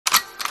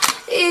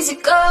easy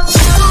go.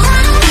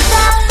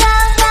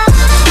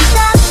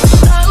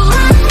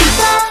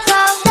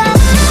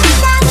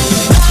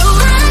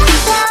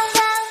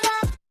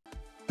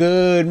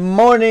 Good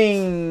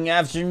morning,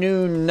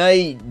 afternoon,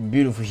 night,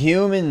 beautiful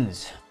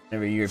humans.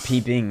 Whenever you're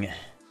peeping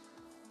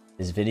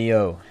this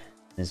video,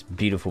 this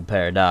beautiful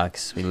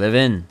paradox we live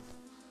in.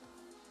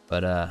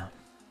 But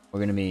we're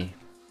gonna be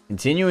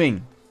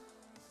continuing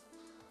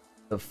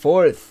the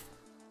fourth.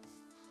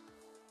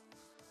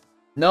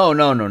 No,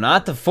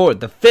 not the fourth.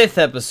 The fifth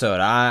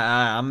episode.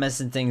 I'm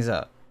messing things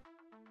up.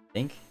 I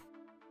think.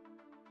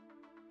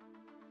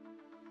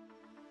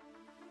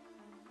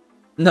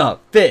 No,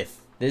 fifth.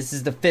 This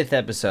is the fifth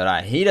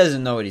episode. He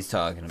doesn't know what he's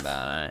talking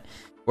about.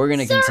 We're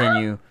gonna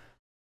continue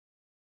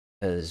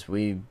because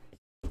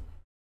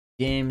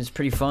game is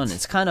pretty fun.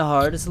 It's kind of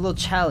hard. It's a little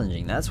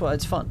challenging. That's why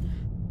it's fun.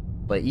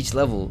 But each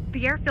level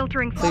the air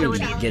filtering clearly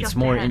facility gets just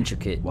more ahead.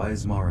 intricate. Why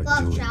is Mara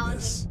doing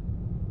this?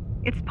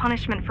 It's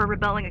punishment for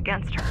rebelling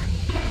against her.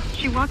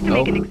 She wants to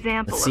make an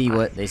example Let's see of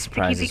what us they to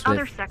surprise keep us the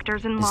other with.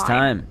 sectors in It's line.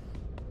 time.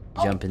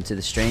 Jump into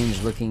the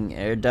strange-looking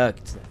air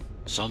duct.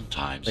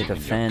 Sometimes Like a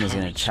even fan your is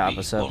gonna current chop speed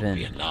us up won't in.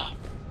 be enough.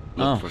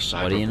 Oh, Look for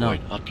what do you know?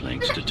 cyber void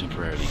uplinks to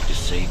temporarily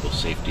disable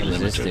safety What does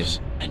this limiters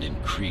do? and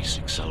increase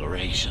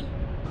acceleration.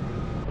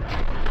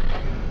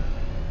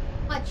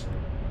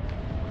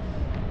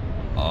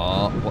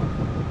 Oh, what?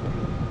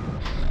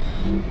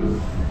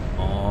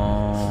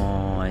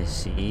 Oh, I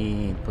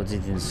see. Puts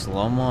it in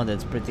slow-mo.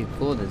 That's pretty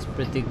cool. That's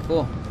pretty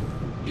cool.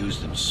 Use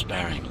them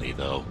sparingly,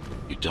 though.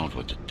 You don't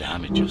want to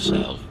damage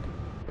yourself.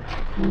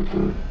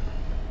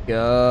 Go.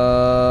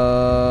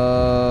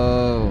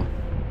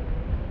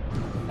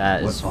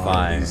 That is What are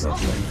fire. these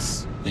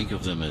uplinks? Think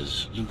of them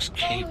as loose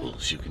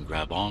cables you can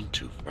grab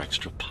onto for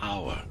extra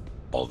power,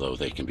 although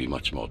they can be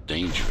much more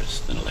dangerous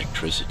than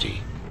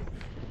electricity.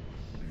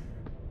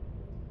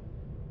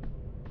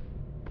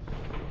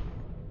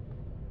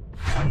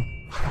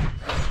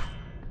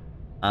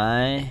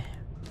 I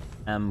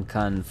am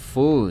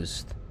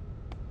confused.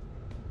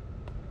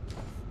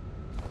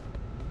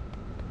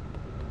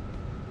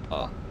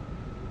 Oh.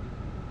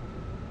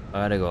 I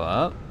gotta go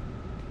up?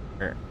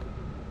 Or...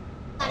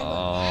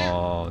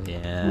 Oh,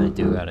 yeah, I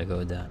do gotta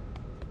go down.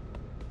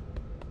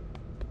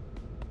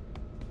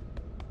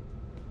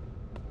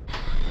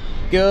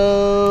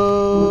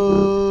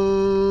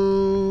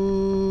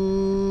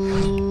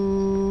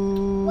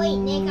 Go! Wait,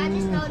 Nick, I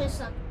just noticed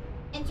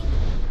something.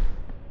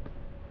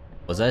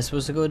 Was I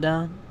supposed to go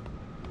down?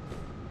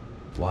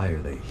 Why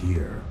are they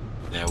here?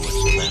 They're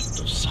what's left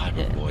of cyber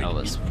Yeah, void that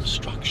was-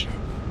 infrastructure.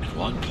 At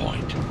one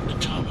point, the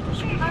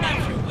terminals were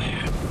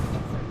everywhere.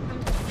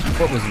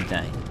 What was he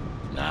saying?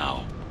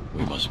 Now,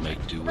 we must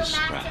make do with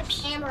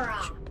scraps. Camera.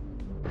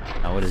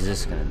 Now what is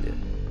this gonna do?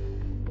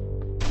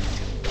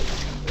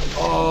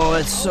 Oh,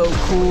 it's so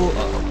cool.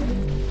 Uh-oh.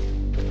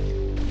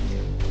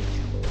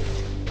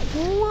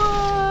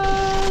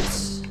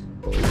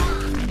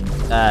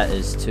 What? That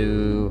is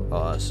too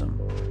awesome.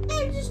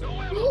 They're just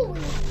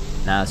moving.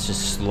 Now it's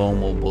just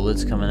slow-mo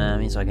bullets coming at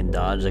me so I can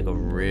dodge like a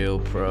real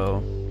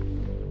pro.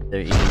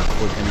 They're even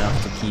quick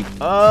enough to keep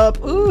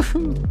up. Ooh.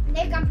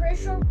 Nick, I'm pretty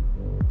sure.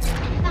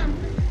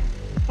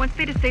 Once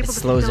they disable the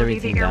slows facility,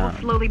 everything the air down. will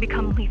slowly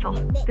become lethal.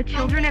 The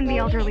children and the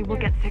elderly will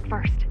get sick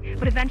first,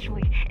 but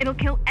eventually, it'll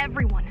kill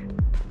everyone.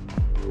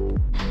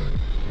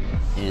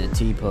 In a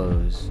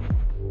T-pose.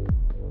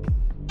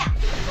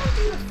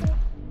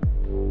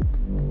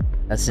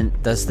 That's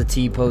the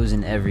T-pose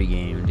in every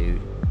game,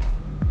 dude.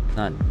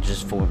 Not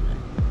just Fortnite.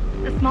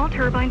 The small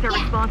turbines are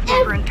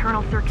responsible for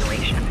internal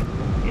circulation.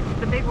 It's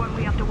the big one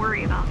we have to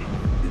worry about,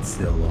 It's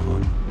still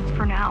on.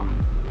 for now.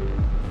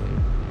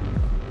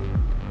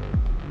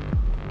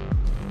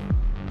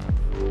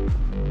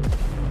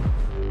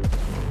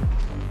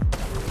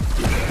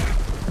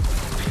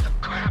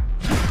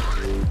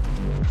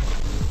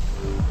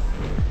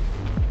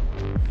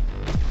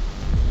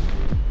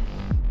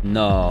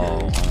 No,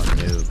 I'm a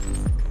noob.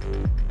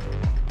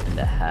 And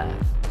a half.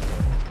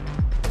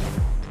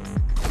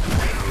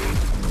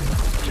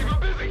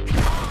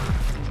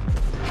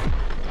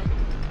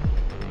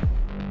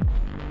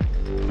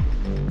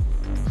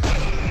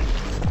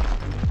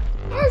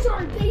 There's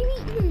our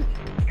baby.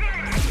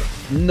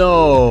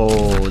 No,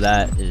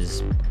 that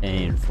is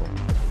painful.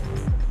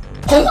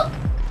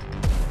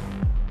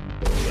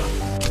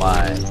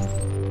 Why?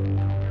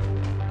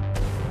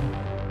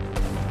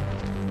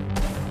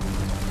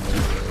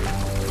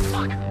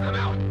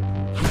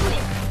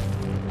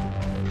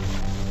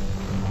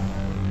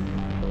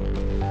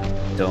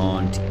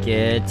 Don't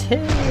get hit.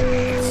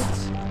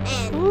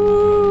 And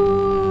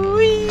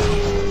Ooh-wee.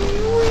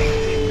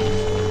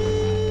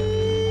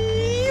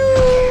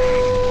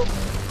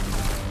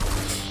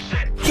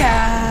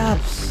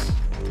 Caps.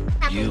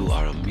 You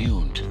are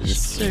immune to this Yes,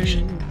 sir.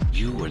 affliction.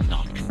 You were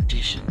not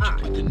conditioned to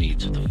put the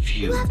needs of the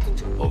few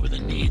over the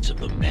needs of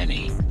the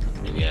many.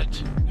 And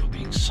yet, you're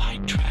being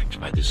sidetracked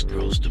by this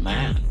girl's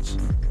demands.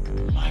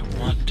 I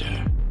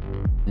wonder.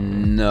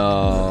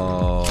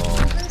 No.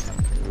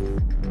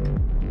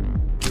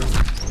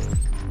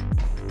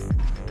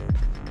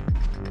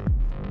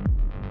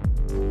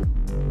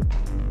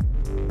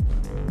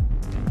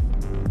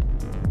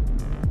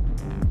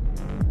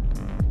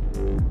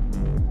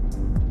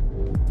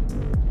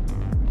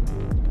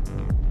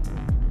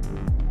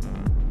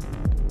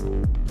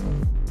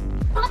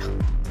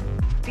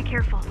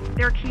 careful.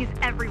 There are keys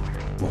everywhere.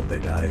 Won't they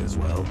die as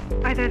well?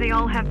 Either they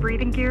all have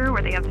breathing gear or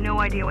they have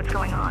no idea what's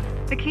going on.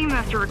 The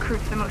Keymaster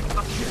recruits the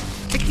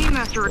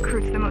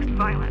most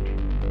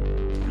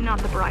violent. Not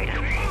the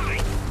brightest.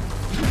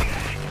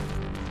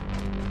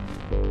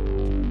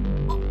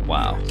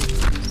 Wow.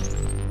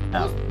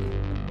 Oh,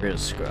 real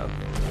scrub.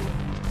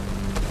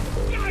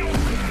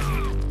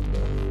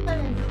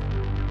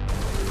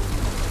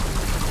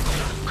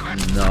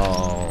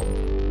 No.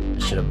 I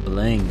should have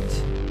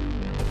blinked.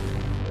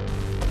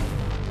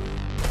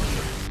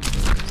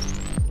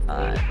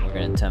 Alright, we're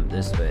gonna attempt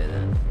this way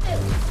then.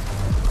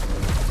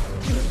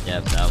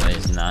 Yep, that way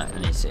is not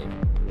any safer.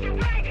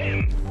 Yep.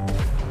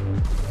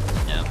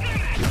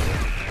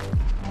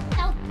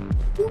 Help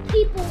 2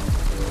 people.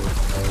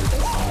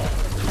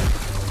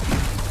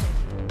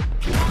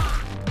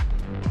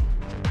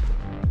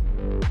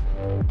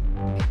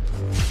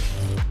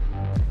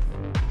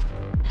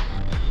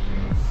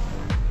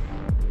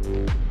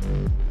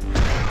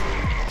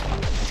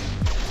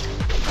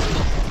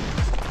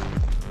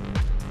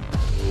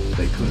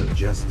 They could have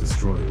just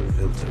destroyed the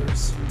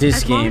filters. This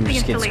As long game as the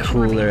just gets installation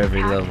cooler remains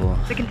every intact, level.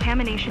 The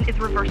contamination is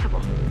reversible.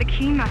 The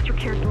Keymaster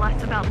cares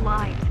less about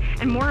lives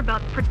and more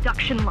about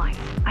production lines.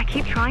 I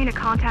keep trying to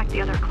contact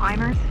the other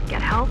climbers,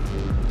 get help.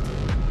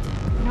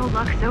 No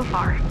luck so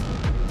far.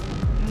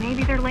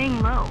 Maybe they're laying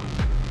low.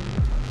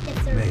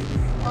 Maybe.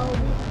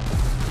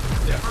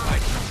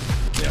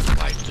 They're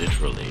quite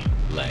literally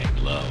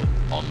laying low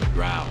on the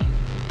ground,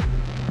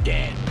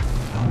 dead.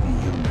 How do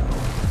you know?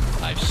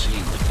 I've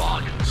seen the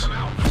bodies.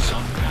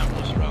 Some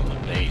cameras around the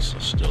base are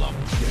still up.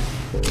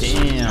 Some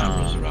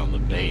cameras Damn. around the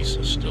base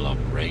are still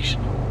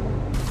operational.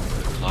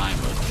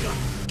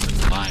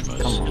 The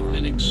climbers have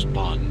been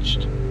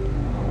expunged.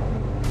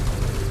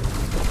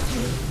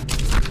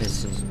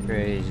 This is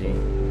crazy.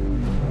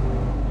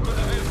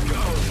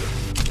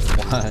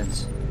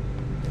 What?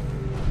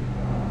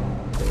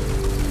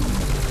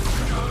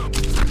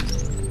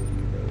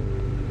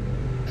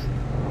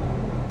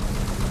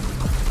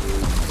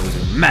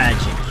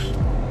 Magic.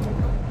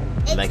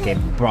 Like a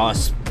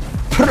boss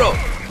pro.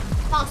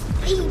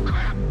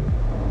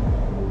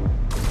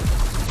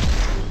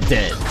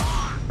 Dead.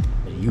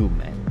 You,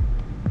 man.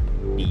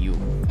 You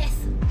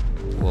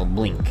will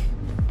blink.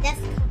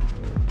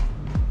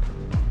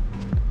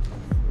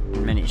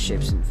 In many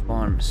shapes and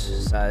forms,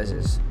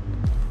 sizes.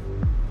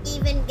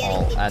 Even All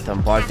getting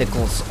atom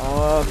particles.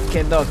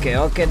 Okay,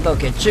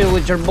 doke. Chill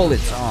with your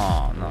bullets.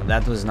 Oh, no,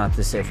 that was not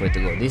the safe way to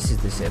go. This is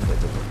the safe way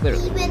to go.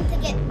 Clearly. even to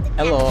get the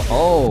Hello.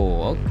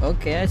 Oh,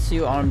 okay. I see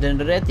you armed and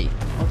ready.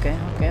 Okay.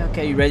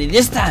 You ready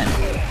this time?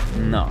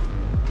 No.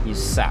 You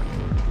suck.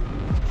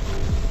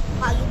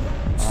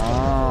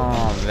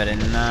 Oh, very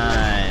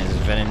nice.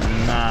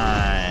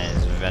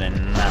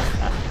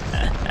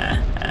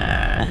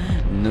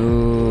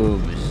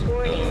 Noobs.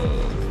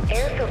 Warning.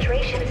 Air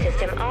filtration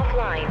system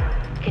offline.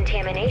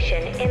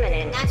 Contamination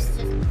imminent. That's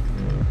just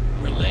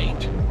We're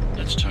late.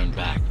 Let's turn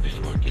back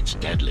before it gets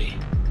deadly.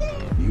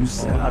 You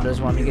said How does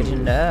one get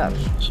in there?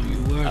 So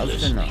you were How to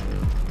listening. know?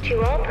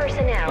 To all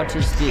personnel, What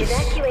is this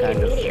evacuate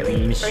kind of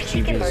immediately or seek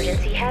mischievous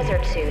emergency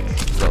hazard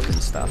suits. broken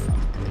stuff?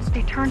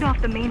 They turned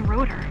off the main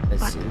rotor,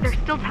 Let's but see. there's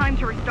still time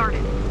to restart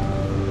it.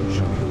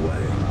 show me the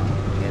way.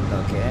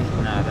 Okay.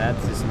 Now that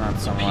is not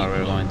somewhere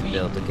we're going to be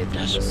able to get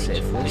into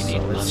safely. So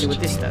let's see what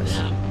this does.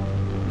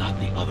 Not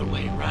the other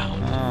way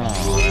around.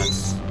 Oh,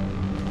 that's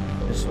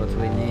just what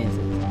we needed.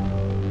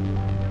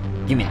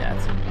 Give me that.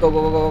 Go.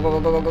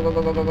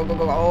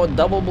 Oh,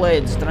 double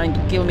blades trying to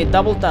kill me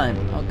double time.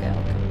 Okay.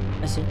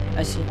 I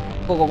see.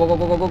 Go.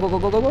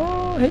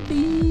 Hit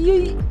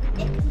the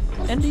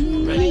and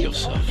the Ready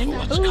yourself for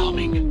what's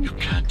coming. You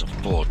can't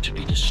afford to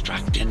be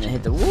distracted. and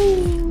hit the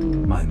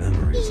woo My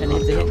memories and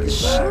not hit coming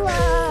the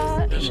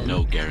back. There's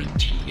no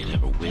guarantee it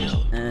ever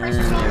will. and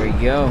there we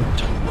go.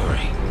 Don't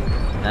worry.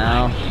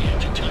 Now I'm here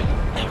to tell you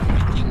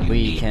everything you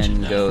we need to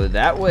can know. go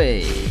that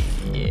way.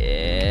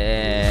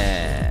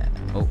 Yeah.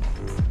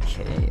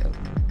 Okay.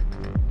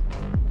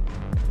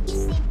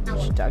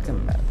 What you talking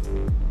about?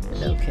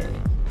 Okay.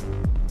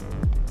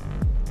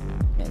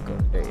 Can't go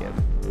there yet.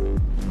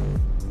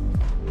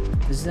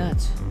 What is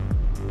that?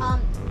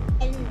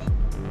 and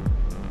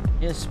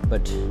Yes,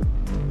 but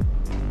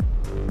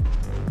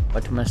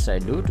what must I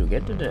do to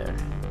get to there?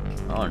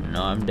 Oh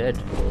no, I'm dead.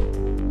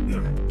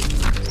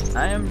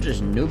 I am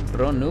just noob,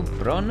 pro noob.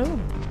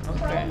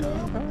 Okay.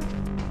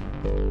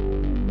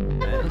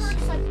 Nice.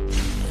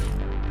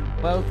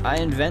 Well, I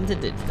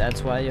invented it.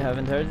 That's why you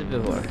haven't heard it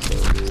before.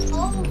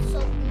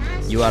 also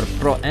You are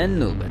pro and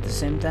noob at the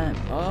same time.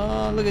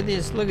 Oh, look at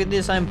this.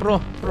 I'm pro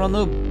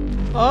noob.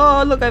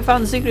 Oh, look, I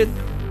found secret.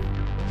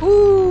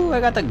 Ooh,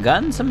 I got a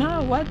gun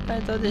somehow. What? I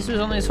thought this was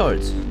only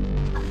swords.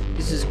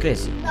 This is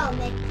crazy. No,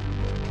 Nick.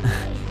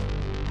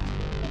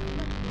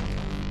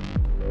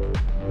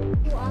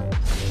 You are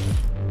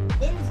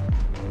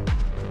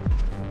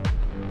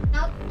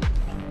Nope.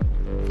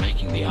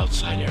 Making the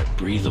outside air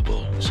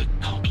breathable is a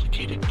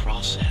complicated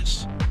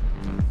process.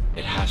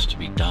 It has to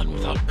be done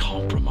without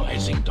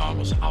compromising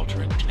Dharma's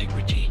outer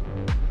integrity.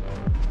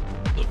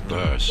 The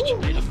burst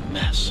made a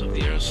mess of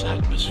the Earth's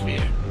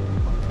atmosphere.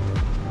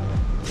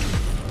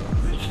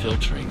 The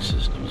filtering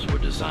systems were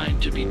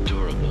designed to be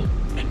durable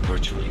and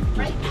virtually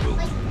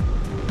foolproof.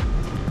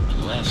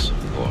 Unless,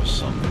 of course,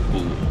 some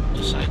fool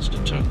decides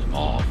to turn them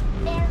off.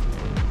 There.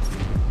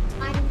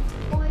 I'm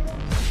oil.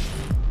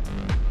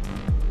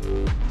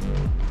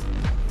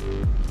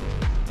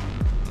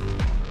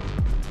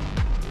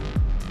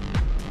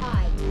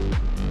 Hi.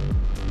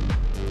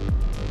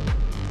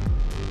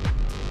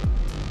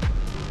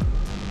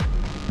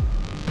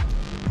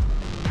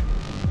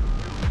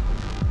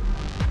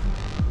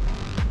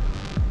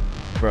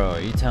 Bro,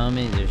 are you telling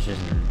me there's just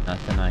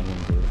nothing I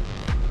can do?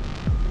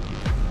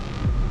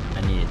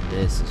 I needed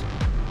this as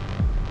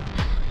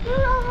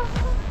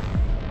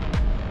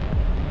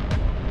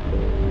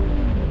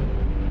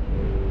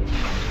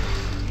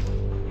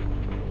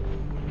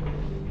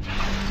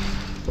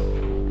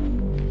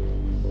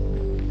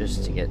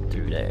just to get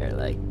through there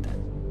like that.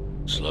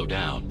 Slow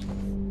down.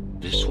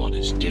 This one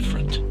is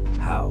different.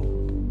 How?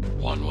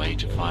 One way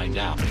to find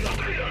out.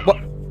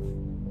 What?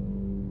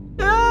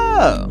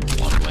 Oh!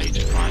 One way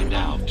to find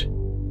out.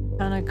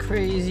 Kinda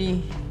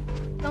crazy.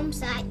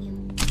 Thumbs at you.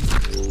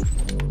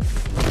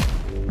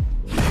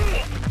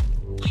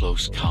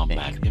 Close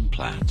combat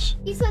implants.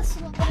 He said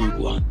slow Crude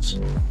down. ones.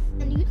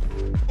 And you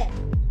said,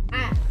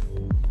 ah.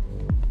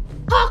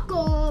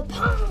 Taco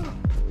Pong.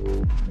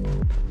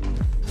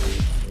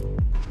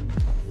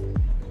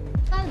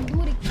 Gotta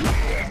do it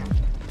again.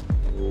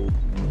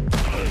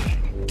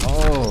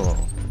 Oh,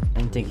 I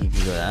didn't think he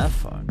could go that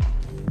far.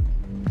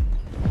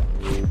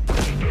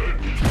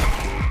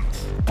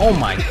 Oh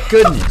my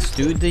goodness,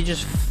 dude, they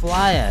just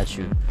fly at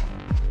you.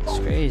 It's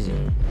crazy.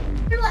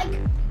 You're like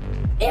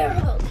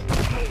arrows.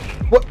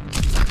 What?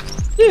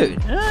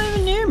 Dude, they're not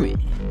even near me.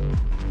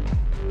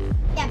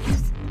 Yeah,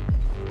 just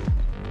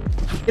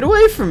Get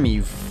away from me,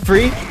 you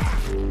freak.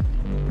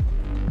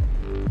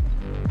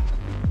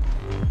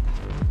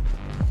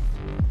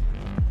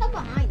 go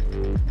behind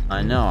you.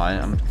 I know,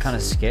 I'm kind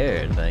of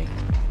scared, like.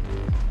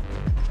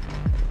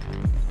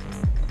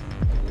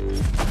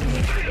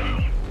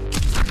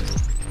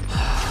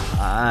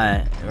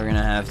 Alright, we're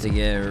gonna have to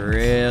get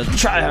real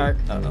try hard.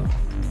 Uh-oh.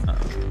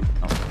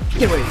 Oh.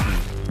 Get away from me.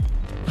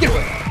 Get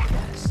away.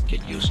 Yes.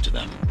 Get used to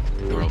them.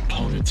 Your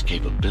opponent's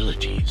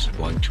capabilities are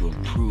going to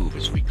improve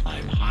as we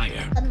climb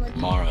higher.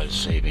 Mara is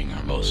saving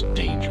her most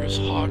dangerous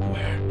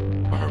hardware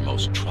for her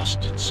most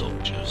trusted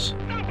soldiers.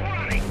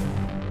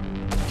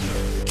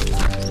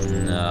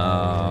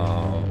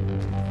 No.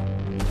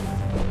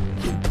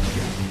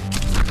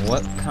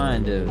 What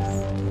kind of...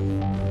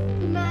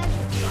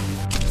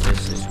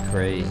 This is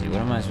crazy.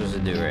 What am I supposed to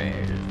do right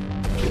here?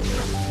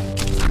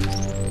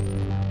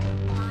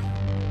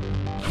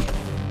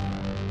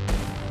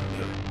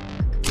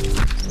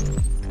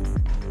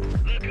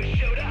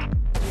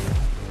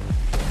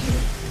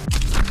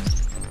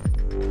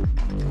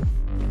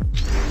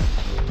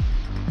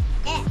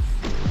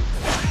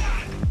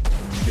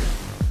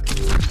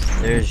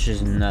 There's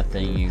just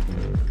nothing you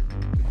can,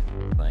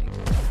 like,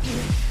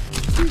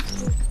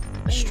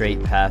 a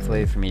straight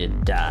pathway for me to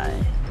die.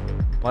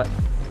 What?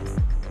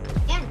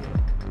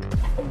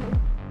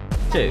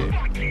 Dude.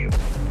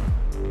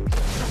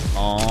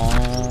 Oh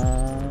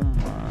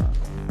my.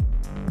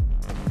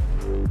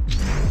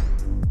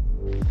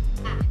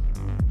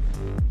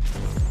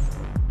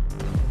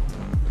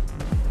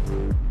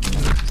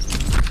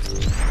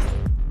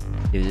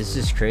 Dude, this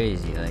is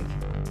crazy, like.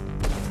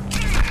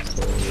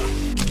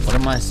 What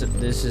am I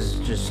this is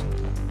just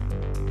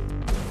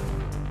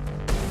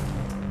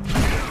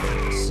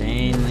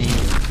insanely.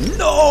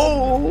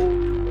 No!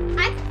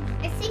 I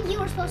think you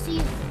were supposed to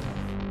use.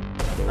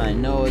 I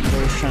know what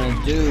I was trying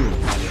to do.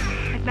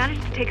 I've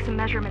managed to take some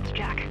measurements,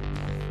 Jack.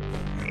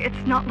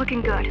 It's not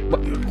looking good.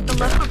 What? The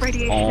level of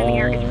radiation in the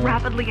air is Oh.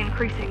 rapidly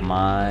increasing.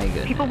 My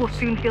goodness. People will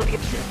soon feel the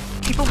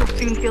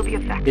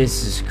effect.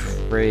 This is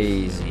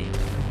crazy.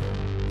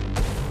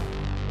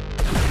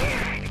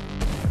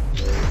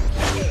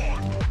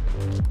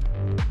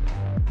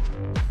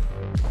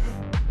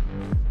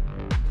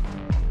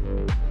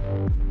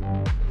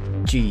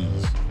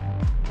 Jeez.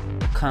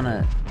 What kind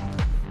of...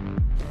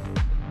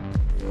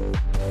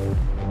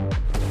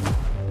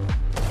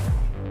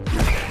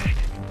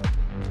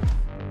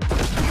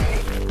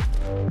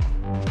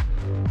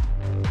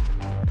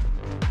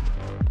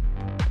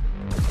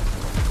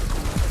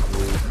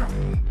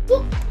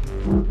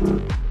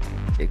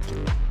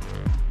 Ridiculous.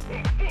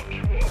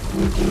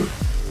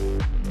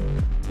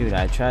 Dude,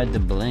 I tried to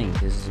blink.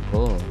 This is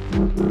bull.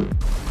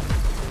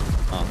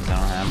 Oh, 'cause I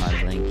don't have my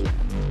blink yet.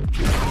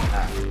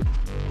 Ah.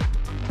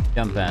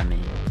 Jump at me.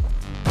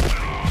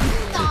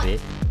 Stupid.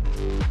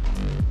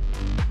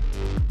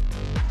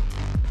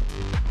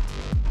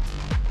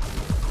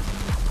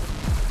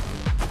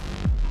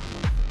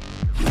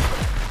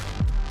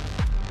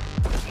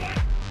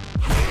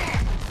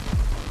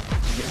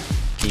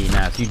 See,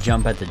 now if you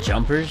jump at the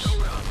jumpers,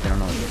 they don't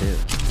know what to do.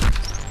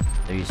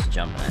 They're used to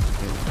jumping at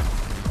you.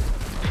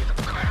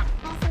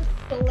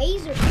 The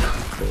laser.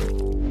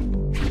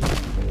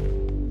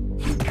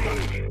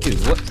 Dude,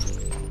 what?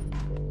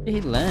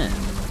 did he land?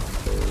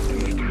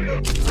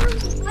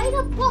 Right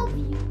above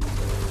you.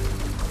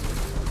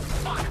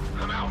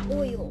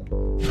 Oil.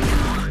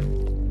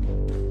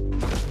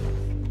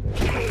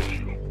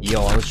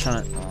 Yo, I was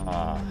trying to.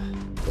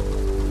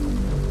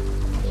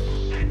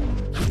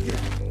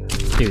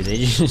 Dude, they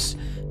just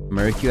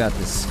murk you out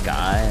the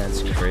sky?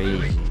 That's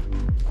crazy.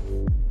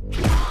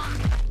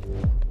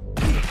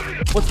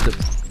 What the?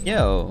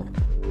 Yo.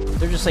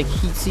 They're just like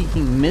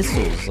heat-seeking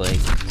missiles, like.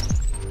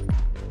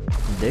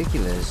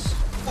 Ridiculous.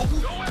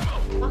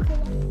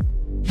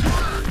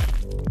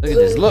 Look at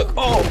this, look!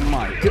 Oh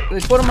my god,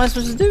 like, what am I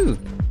supposed to do?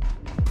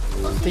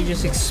 They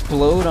just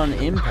explode on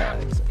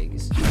impact. Like,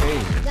 it's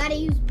crazy. You gotta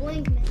use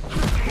blink, man.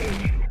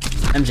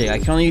 MJ, I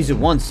can only use it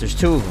once, there's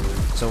 2 of them.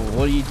 So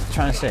what are you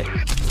trying to say?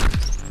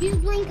 Use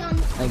blink on.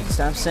 Like,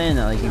 stop saying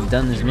that like you've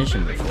done this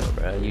mission before,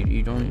 bro.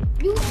 You don't...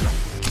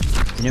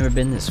 You've never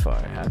been this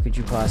far. How could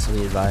you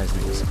possibly advise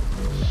me?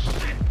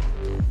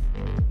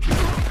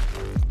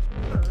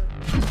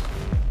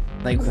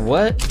 Like,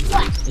 what?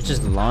 It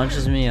just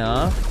launches me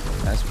off?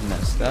 That's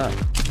messed up.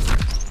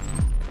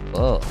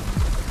 Whoa. I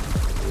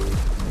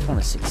just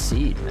want to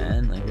succeed,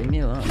 man. Like, leave me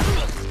alone.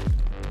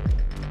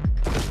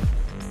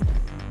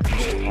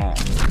 Oh.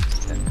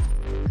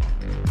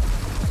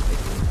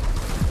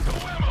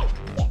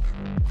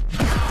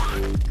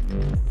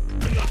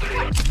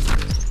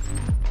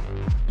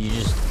 You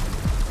just...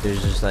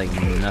 There's just, like,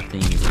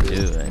 nothing you can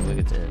do. Like, look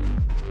at that.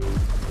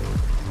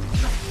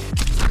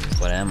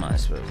 What am I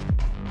supposed to do?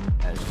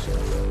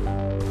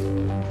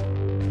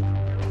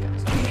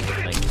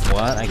 Like,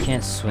 what? I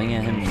can't swing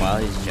at him while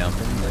he's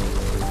jumping? Like,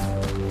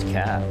 it's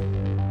cap.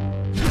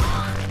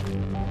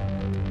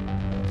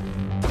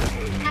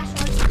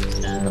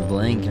 And the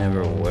blink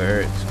never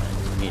works when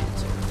it's needed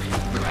to.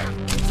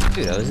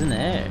 Dude, I was in the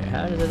air.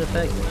 How did it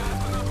affect me?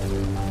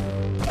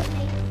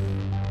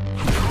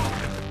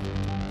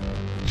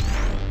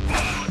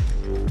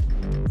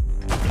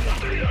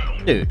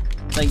 Dude,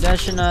 like, that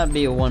should not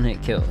be a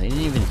one-hit kill. He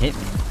didn't even hit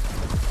me.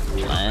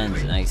 He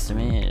lands next to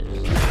me. It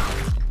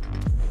just,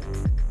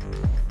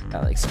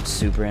 got like some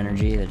super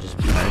energy that just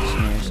burns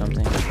me or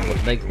something.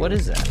 Like, what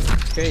is that?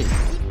 It's crazy.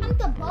 You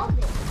jumped above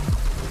it.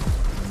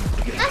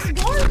 That's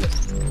garbage.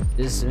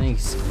 This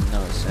makes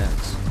no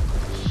sense.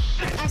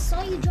 I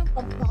saw you jump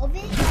above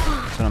it.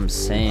 That's what I'm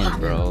saying,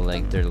 bro.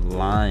 Like, they're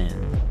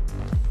lying.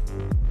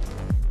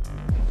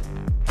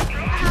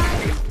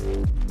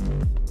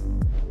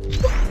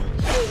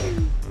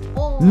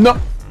 Oh. No!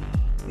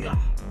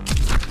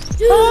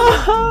 Dude,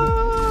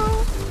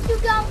 you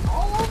got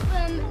all of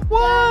them.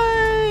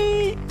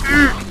 Why?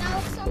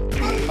 Now some.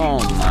 Oh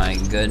my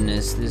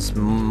goodness, this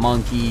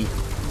monkey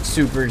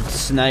super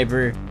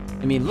sniper.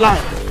 I mean,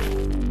 lie!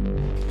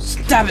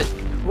 Stop it!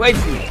 Wait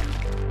for me!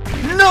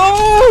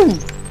 No!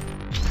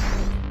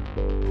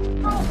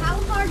 Oh, how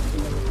hard is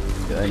it?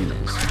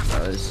 Goodness,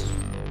 bro, this is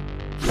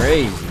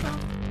crazy.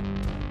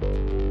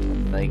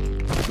 Like,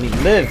 let me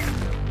live.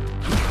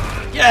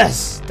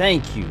 Yes!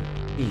 Thank you.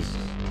 Jesus.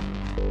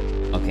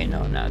 Okay,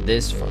 no, not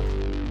this far.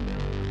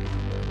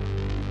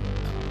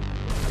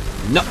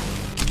 No!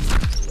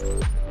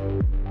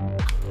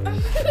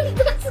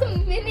 That's a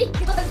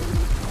minigun.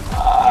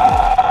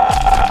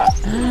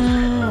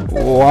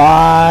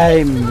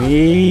 Why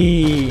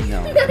me?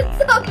 No, no, That's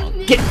no, a no.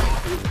 minigun. Get!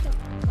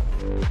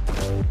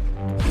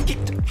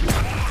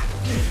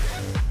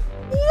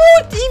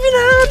 What even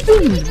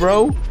happened, bro?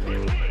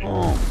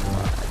 Oh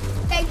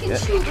They can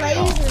shoot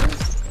lasers.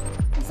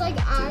 It's like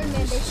Iron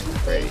Man. They shoot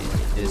crazy.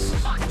 lasers. This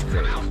is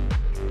crazy.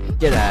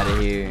 Get out of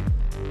here.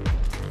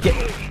 Get.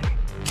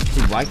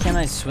 Dude, why can't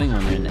I swing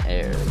when they're in the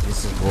air? Like,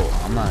 this is bull.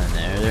 I'm not in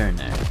there. They're in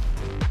there.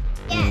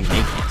 I mean,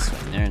 they can't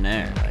swing. They're in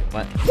there. Like,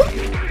 what?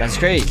 That's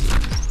crazy.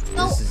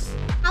 No, This is.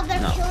 how they're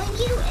No. killing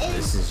you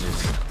This is.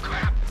 is just.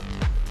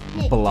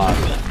 Nick, Block.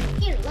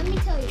 here, let me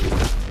tell you.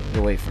 Get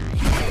away from me.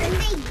 When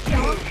they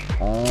jump,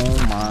 Oh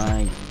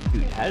my.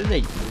 Dude, how are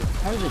they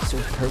so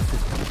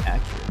perfectly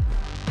accurate?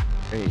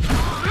 Crazy.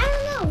 I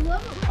don't know.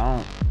 Whoever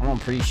I don't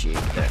appreciate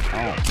that.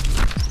 Oh.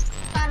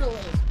 got a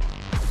laser.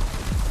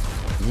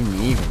 He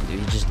didn't even, dude.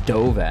 He just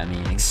dove at me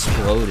and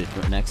exploded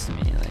right next to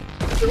me.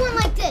 Like, He went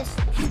like this.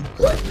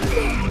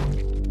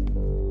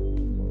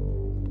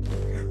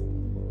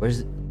 where's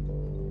it?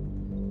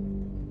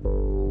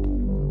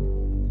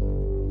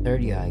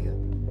 30 guy go?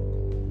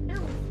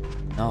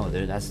 No,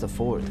 there. That's the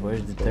 4th.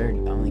 Where's the 30?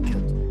 I only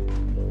killed 2.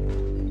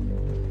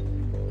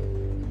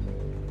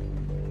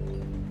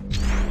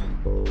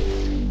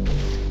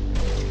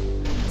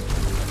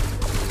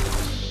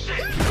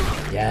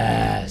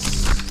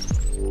 Yes.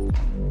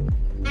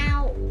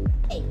 Ow.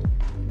 Hey.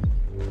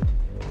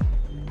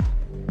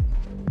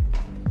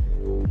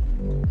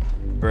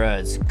 Bruh,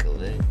 it's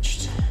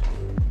glitched.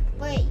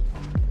 Wait.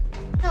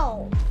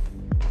 No.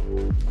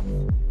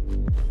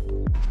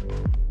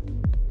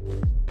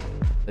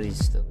 But he's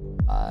still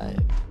alive.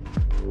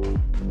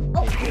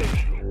 Oh.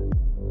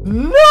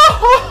 No!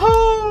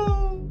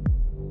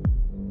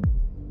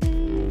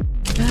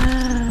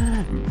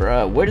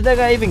 Bruh, where did that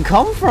guy even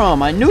come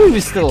from? I knew he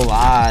was still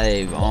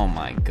alive. Oh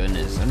my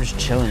goodness. I'm just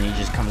chilling. He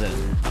just comes out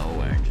of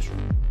nowhere and just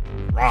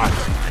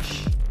rocks my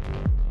shit.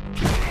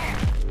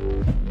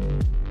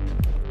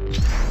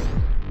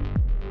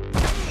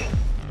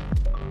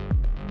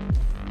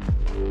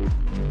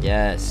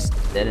 Yes,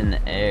 dead in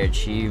the air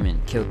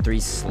achievement. Kill 3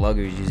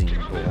 sluggers using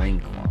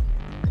blink one.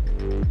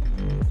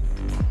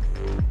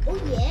 Oh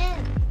yeah.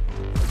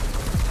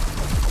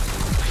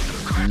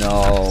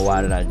 No,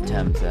 why did I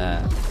attempt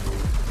that?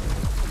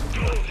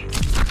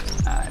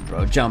 Alright,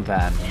 bro, jump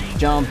at me.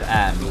 Jump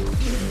at me.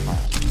 Oh.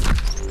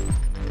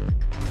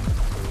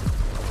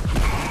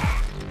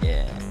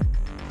 Yeah.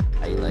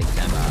 How you like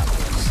them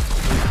apples?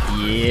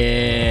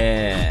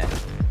 Yeah.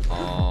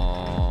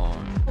 Oh,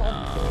 no.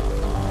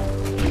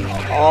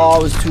 Oh,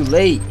 it was too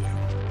late.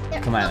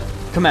 Come on.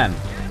 Come on.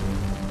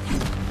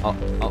 Oh,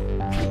 oh,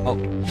 oh,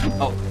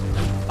 oh,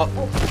 oh.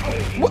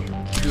 What?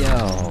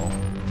 Yo.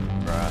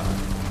 Bro.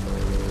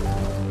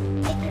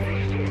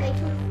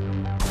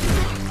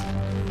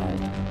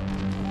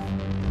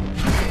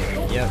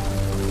 Yep.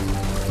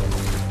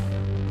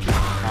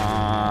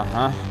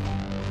 Uh-huh.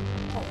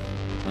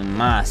 Un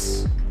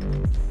mas.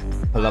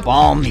 Pull up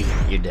on me.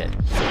 You're dead.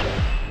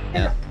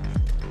 Yep.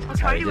 I'll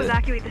try to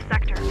evacuate the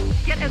sector.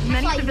 Get as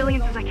many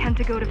civilians as I can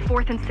to go to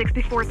 4th and 6th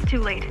before it's too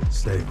late.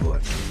 Stay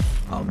put.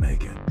 I'll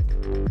make it.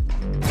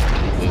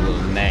 We will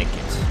make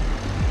it.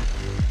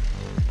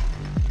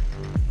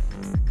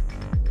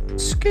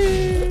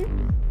 Ski.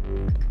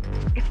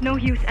 It's no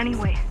use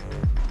anyway.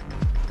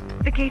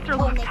 The gates are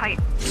locked tight.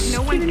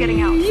 No one's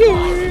getting out.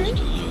 It's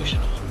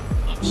delusional.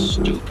 I'm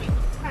stupid.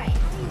 Alright.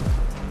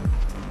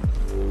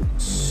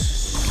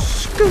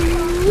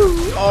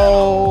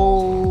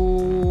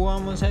 Oh,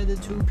 almost had the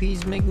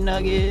 2-piece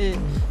McNugget.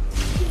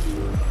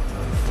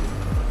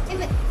 Is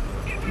this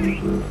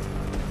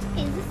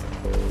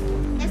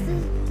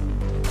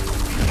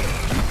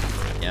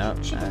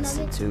Yep, Chicken that's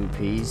the nugget?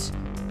 2-piece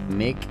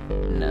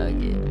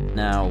McNugget.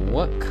 Now,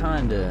 what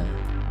kind of...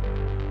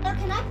 Sir,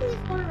 can I please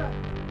order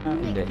How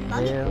the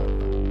hell?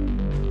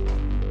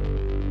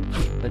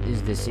 What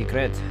is the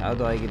secret? How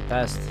do I get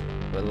past?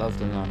 Would love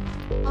to know.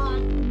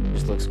 on?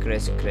 Just looks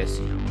crazy,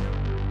 crazy.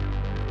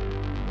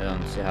 I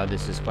don't see how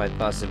this is quite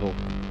possible.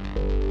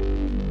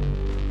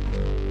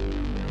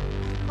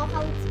 Oh,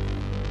 how it's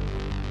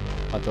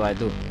What do I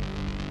do?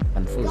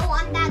 On food. go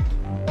on that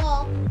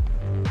wall.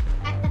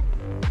 At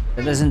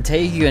the It doesn't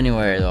take you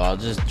anywhere though. I'll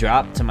just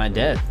drop to my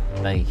death.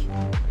 Like,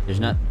 there's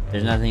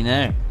nothing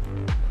there.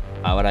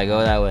 Why would I go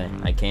that way?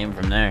 I came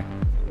from there.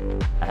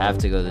 I have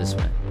to go this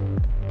way.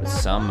 But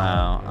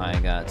somehow I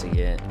got to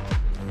get.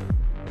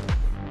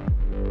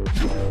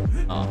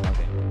 Oh,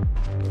 okay.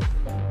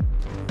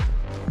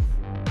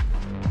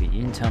 But you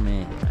didn't tell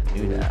me anything. I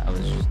knew that. I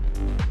was just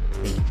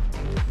thinking.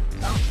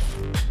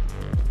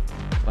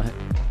 What?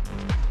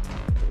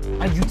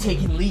 Are you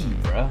taking leave,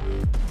 bro?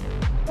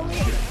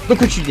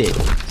 Look what you did.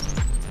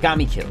 Got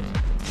me killed.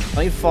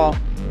 Not your fault.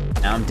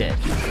 Now I'm dead.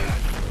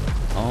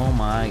 Oh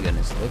my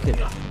goodness. Look at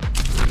it.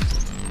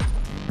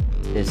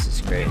 This is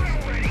crazy.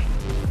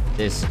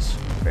 This is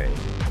crazy.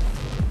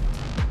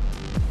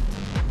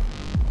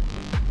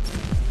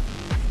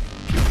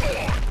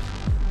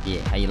 Yeah,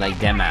 how you like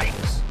them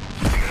apples?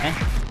 Eh?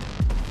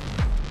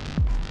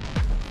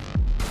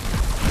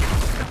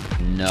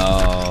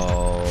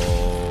 No.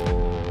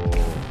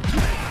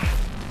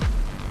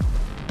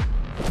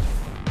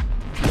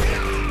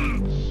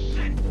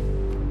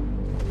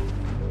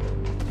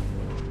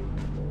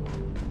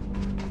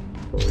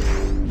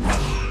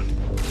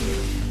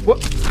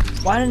 What?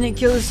 Why didn't it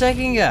kill the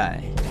second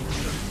guy?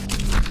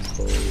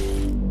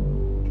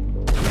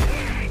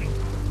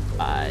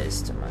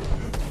 Eyes to my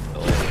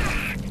soul.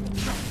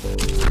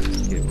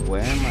 Dude,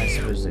 where am I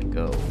supposed to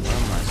go? Where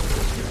am I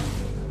supposed to go?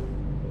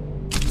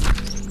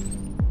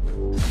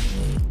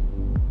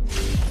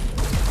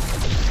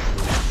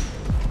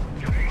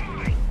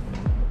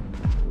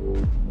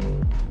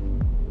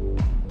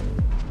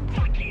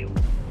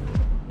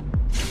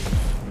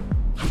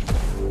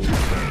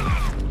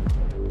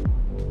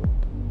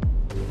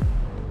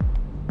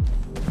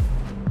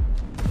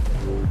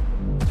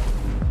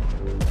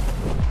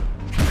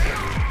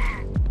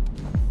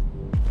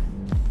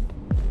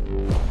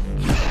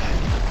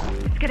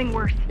 Getting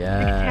worse.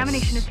 Yes. The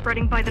contamination is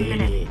spreading by the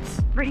minute.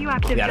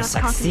 Radioactive We are dust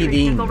concentration is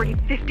succeeding. already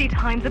 50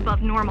 times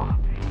above normal.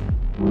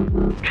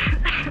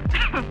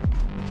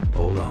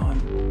 Hold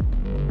on.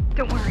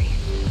 Don't worry.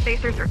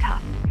 Spacers are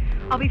tough.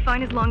 I'll be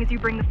fine as long as you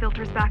bring the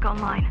filters back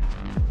online.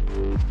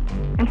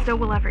 And so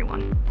will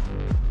everyone.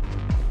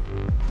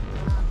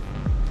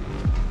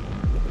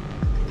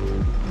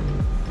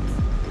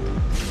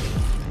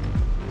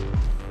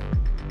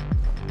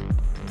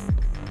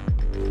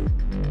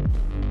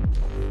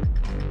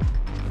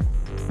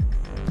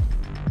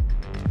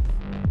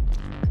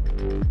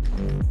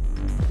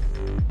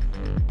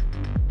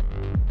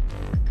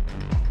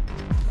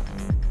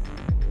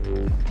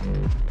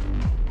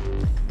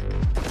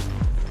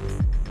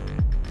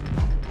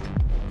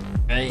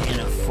 Right in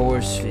a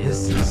force field.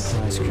 This is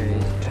That's crazy.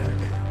 tech.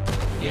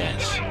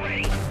 Yes,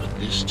 but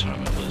this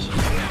terminal is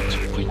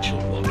sequential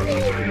look.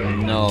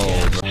 No,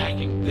 bro.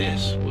 Hacking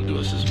this will do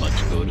us as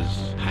much good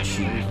as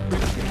hacking a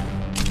refrigerator.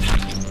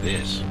 Hacking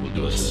this will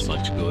do us as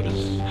much good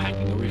as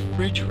hacking a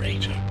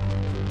refrigerator.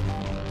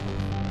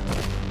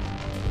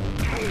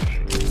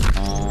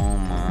 Oh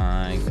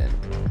my god.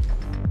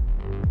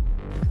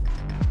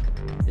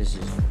 This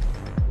is...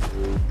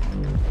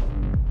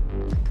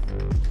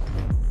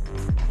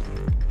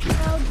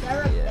 No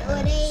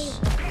durability.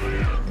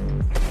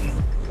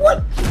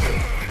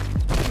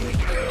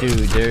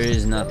 Dude, there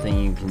is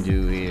nothing you can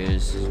do here.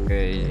 This is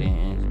crazy.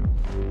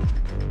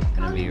 It's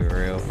gonna be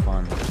real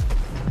fun.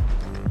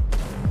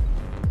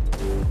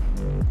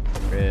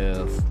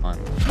 Real fun.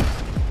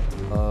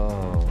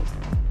 Oh.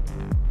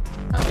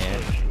 Oh yeah.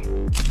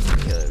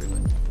 Kill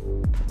everybody.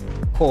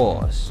 Of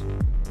course.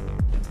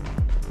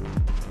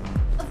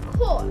 Of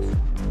course.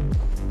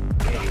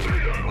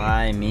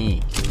 Why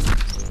me?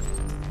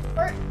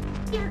 Or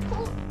you're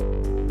cool.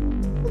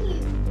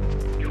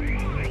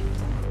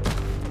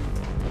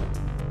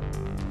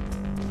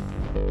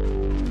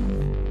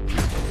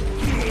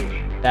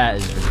 That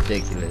is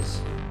ridiculous.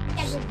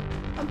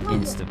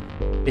 Insta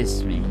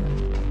pissed me.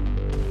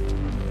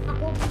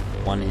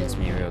 One hits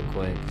me real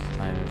quick. It's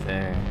not even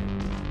fair.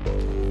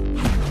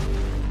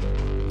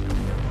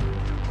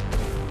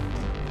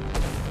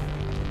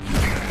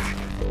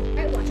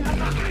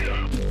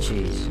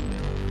 Jeez.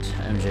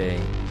 MJ,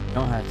 you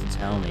don't have to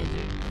tell me,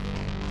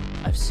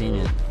 dude. I've seen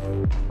it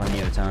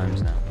plenty of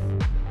times now.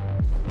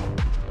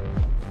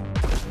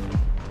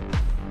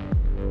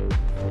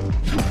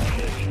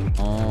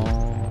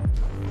 Oh,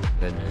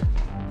 goodness.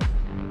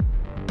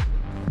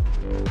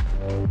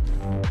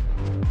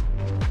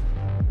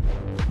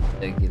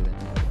 Ridiculous.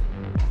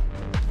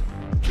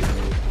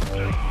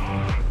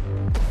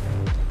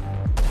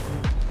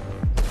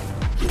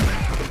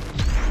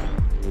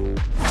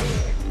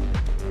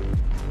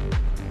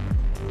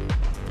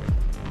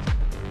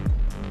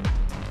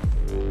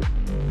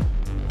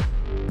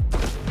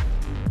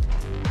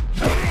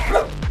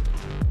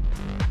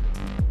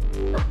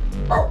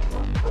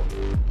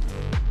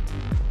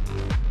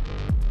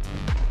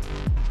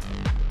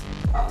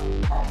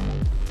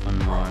 One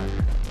more.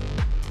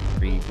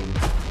 Breathing.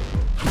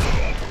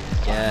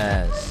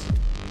 Yes.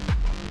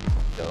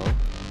 Go.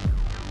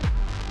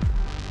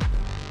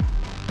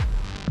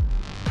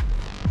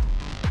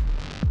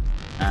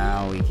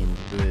 Now we can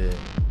do it.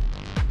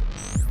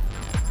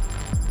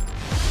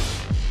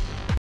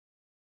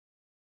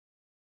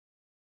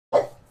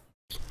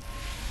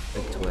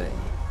 Clicked away.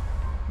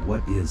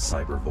 What is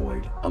Cyber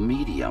Void? A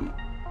medium,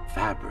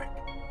 fabric,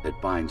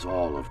 that binds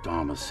all of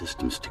Dharma's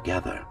systems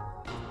together.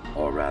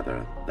 Or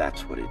rather,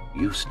 that's what it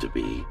used to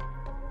be.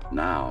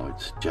 Now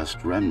it's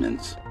just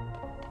remnants,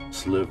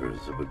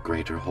 slivers of a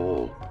greater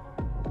whole.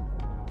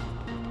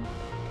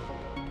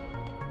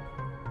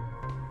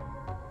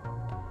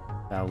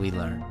 How we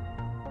learn.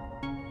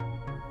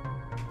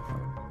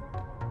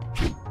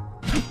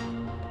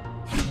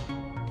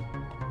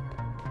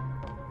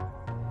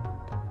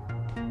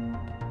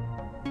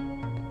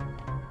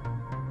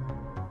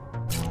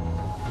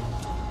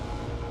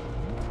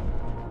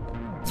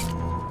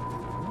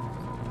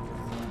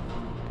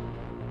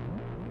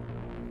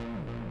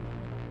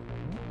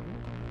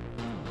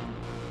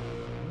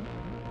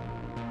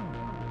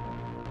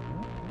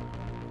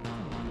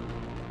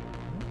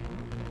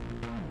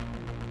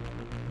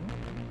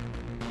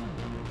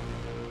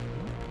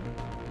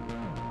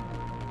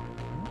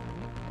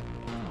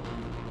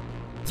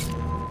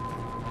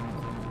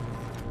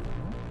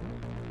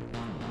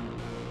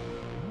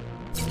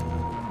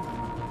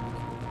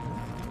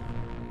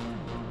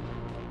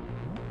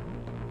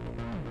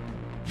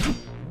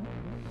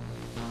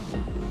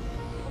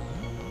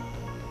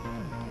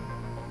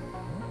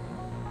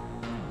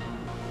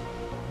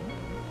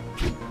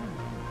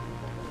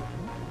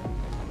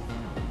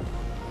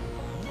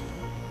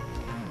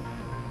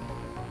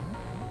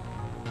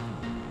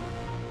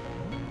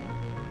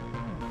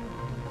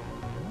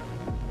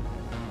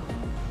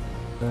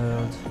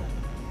 World.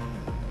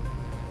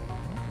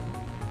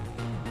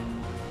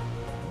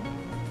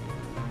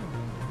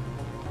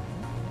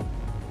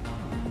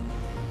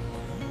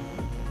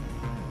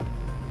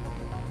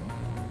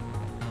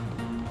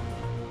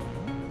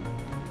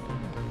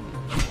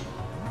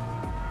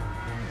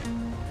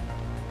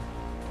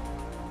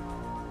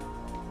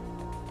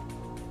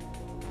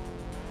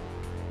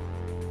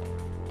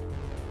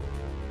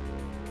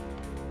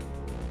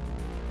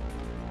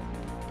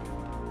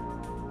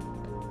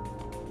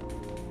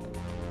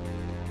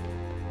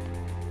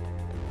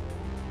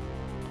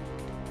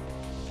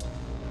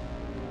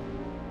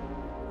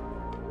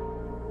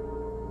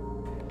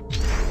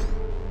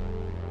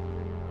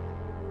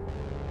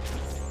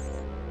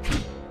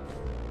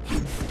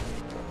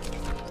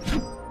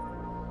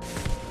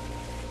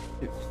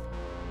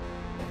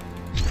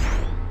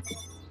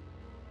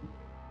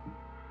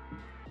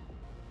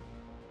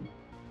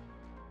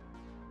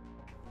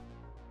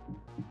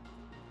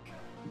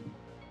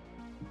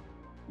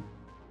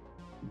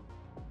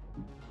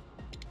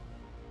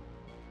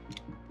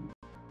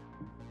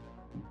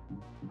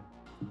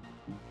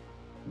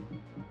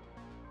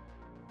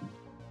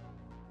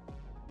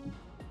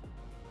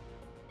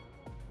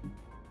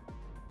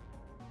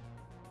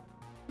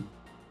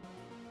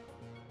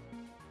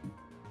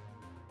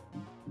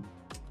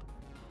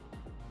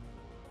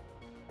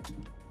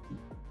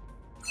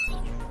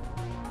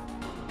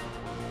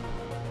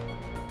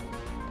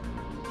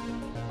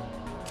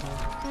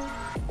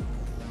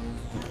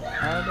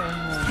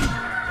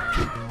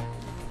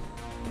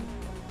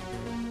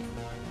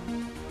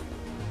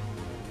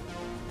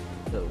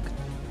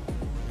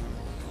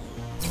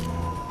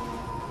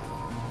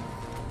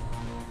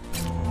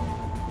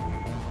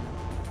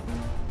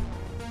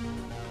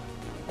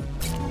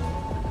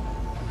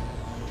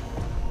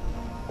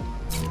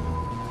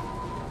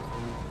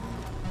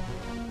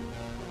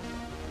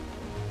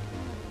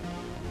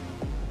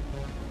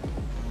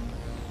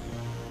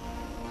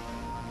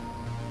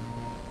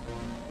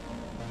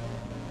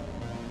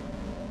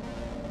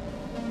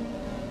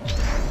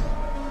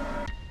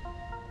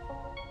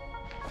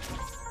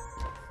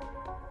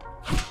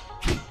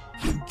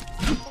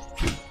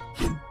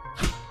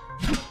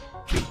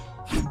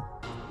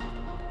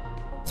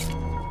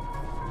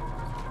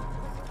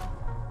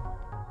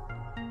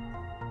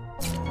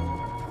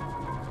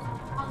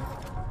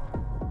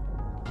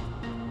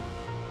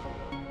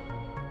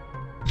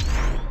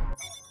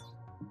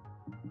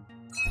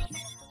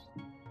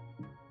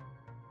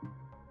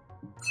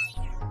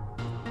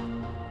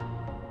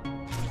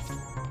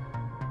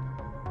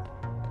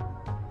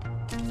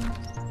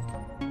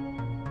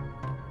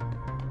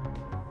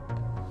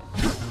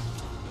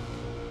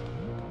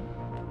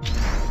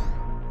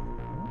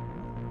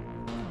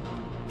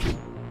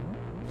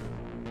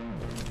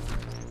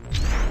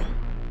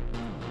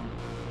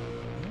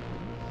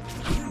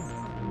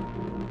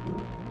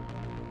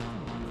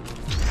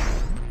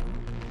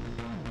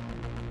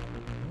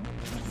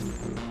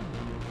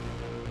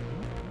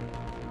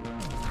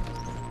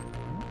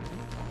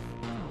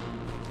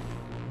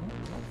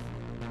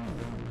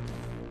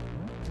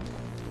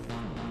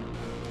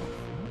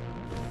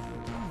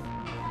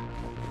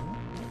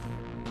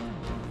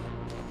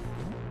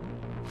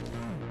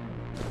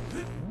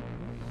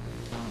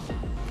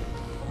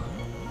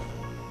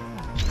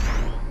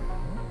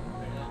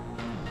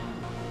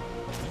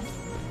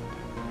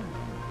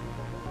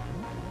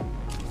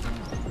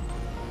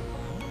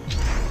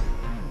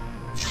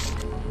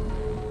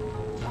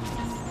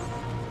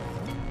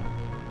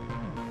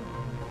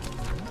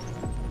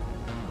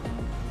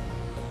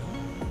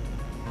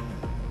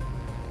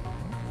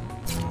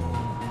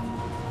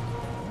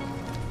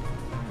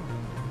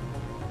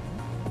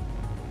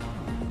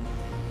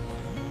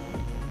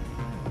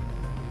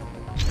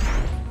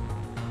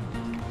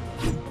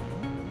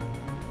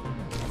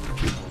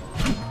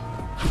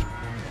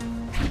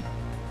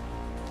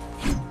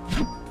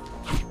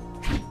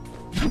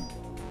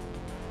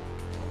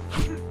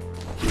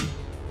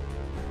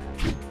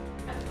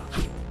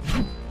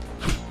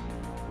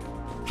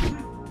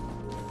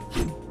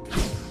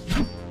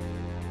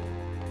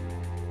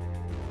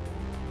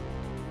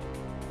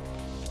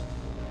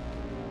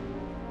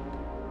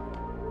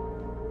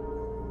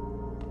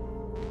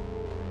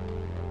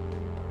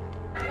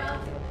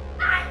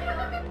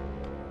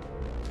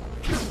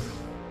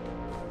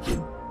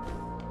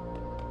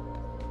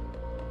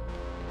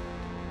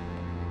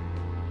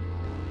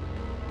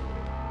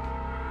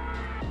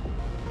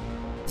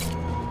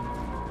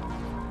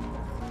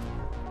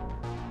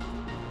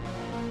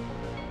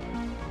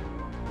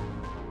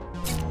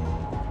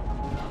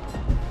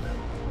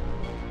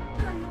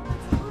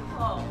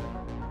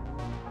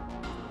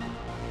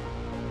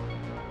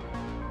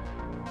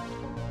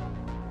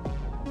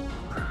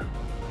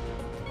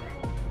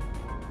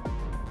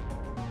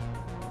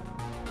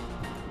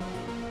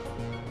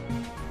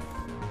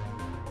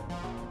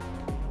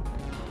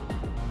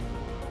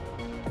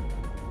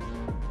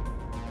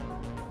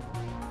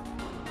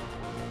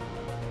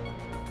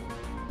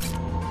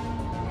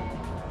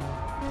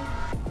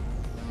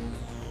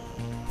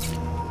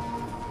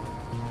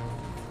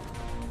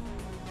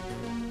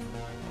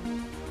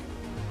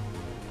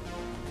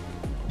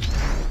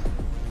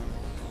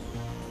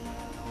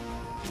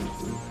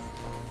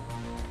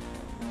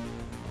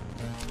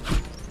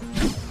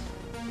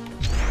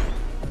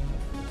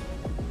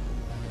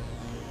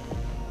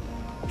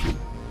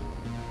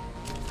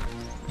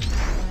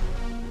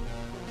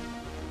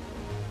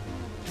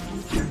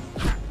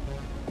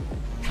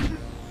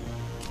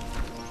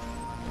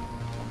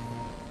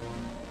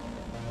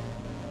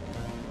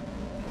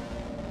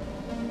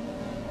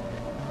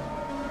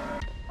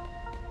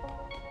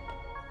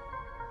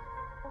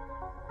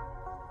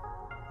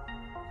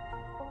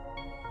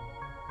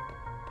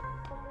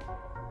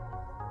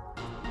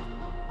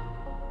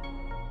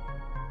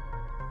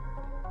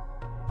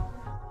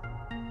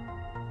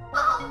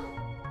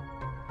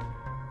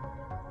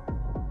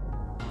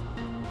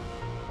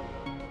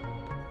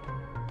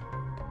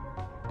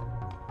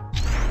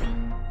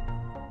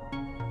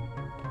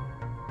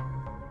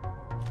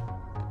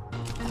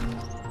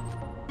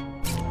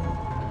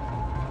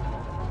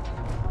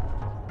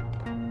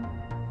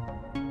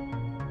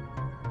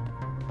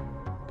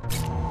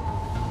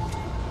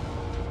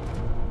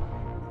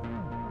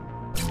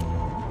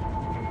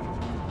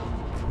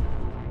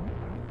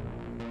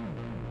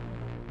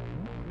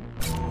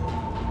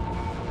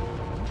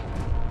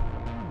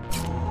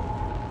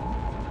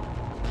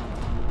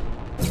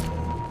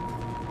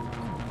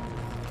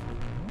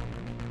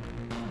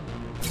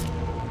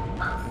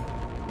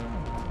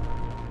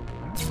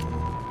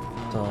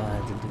 That's all I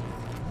had to do.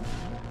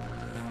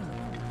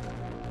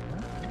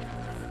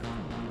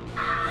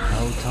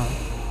 No time.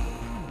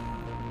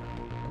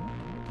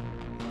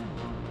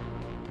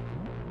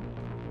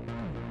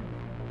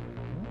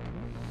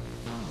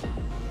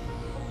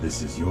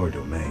 This is your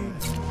domain,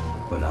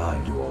 but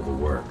I do all the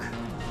work.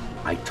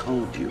 I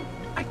told you,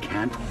 I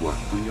can't work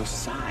on your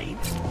side.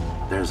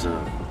 There's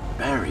a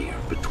barrier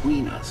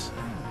between us,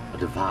 a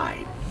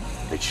divide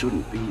that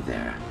shouldn't be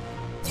there.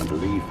 And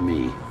believe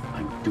me,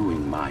 I'm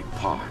doing my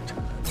part.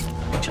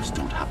 You just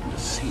don't happen to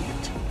see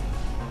it.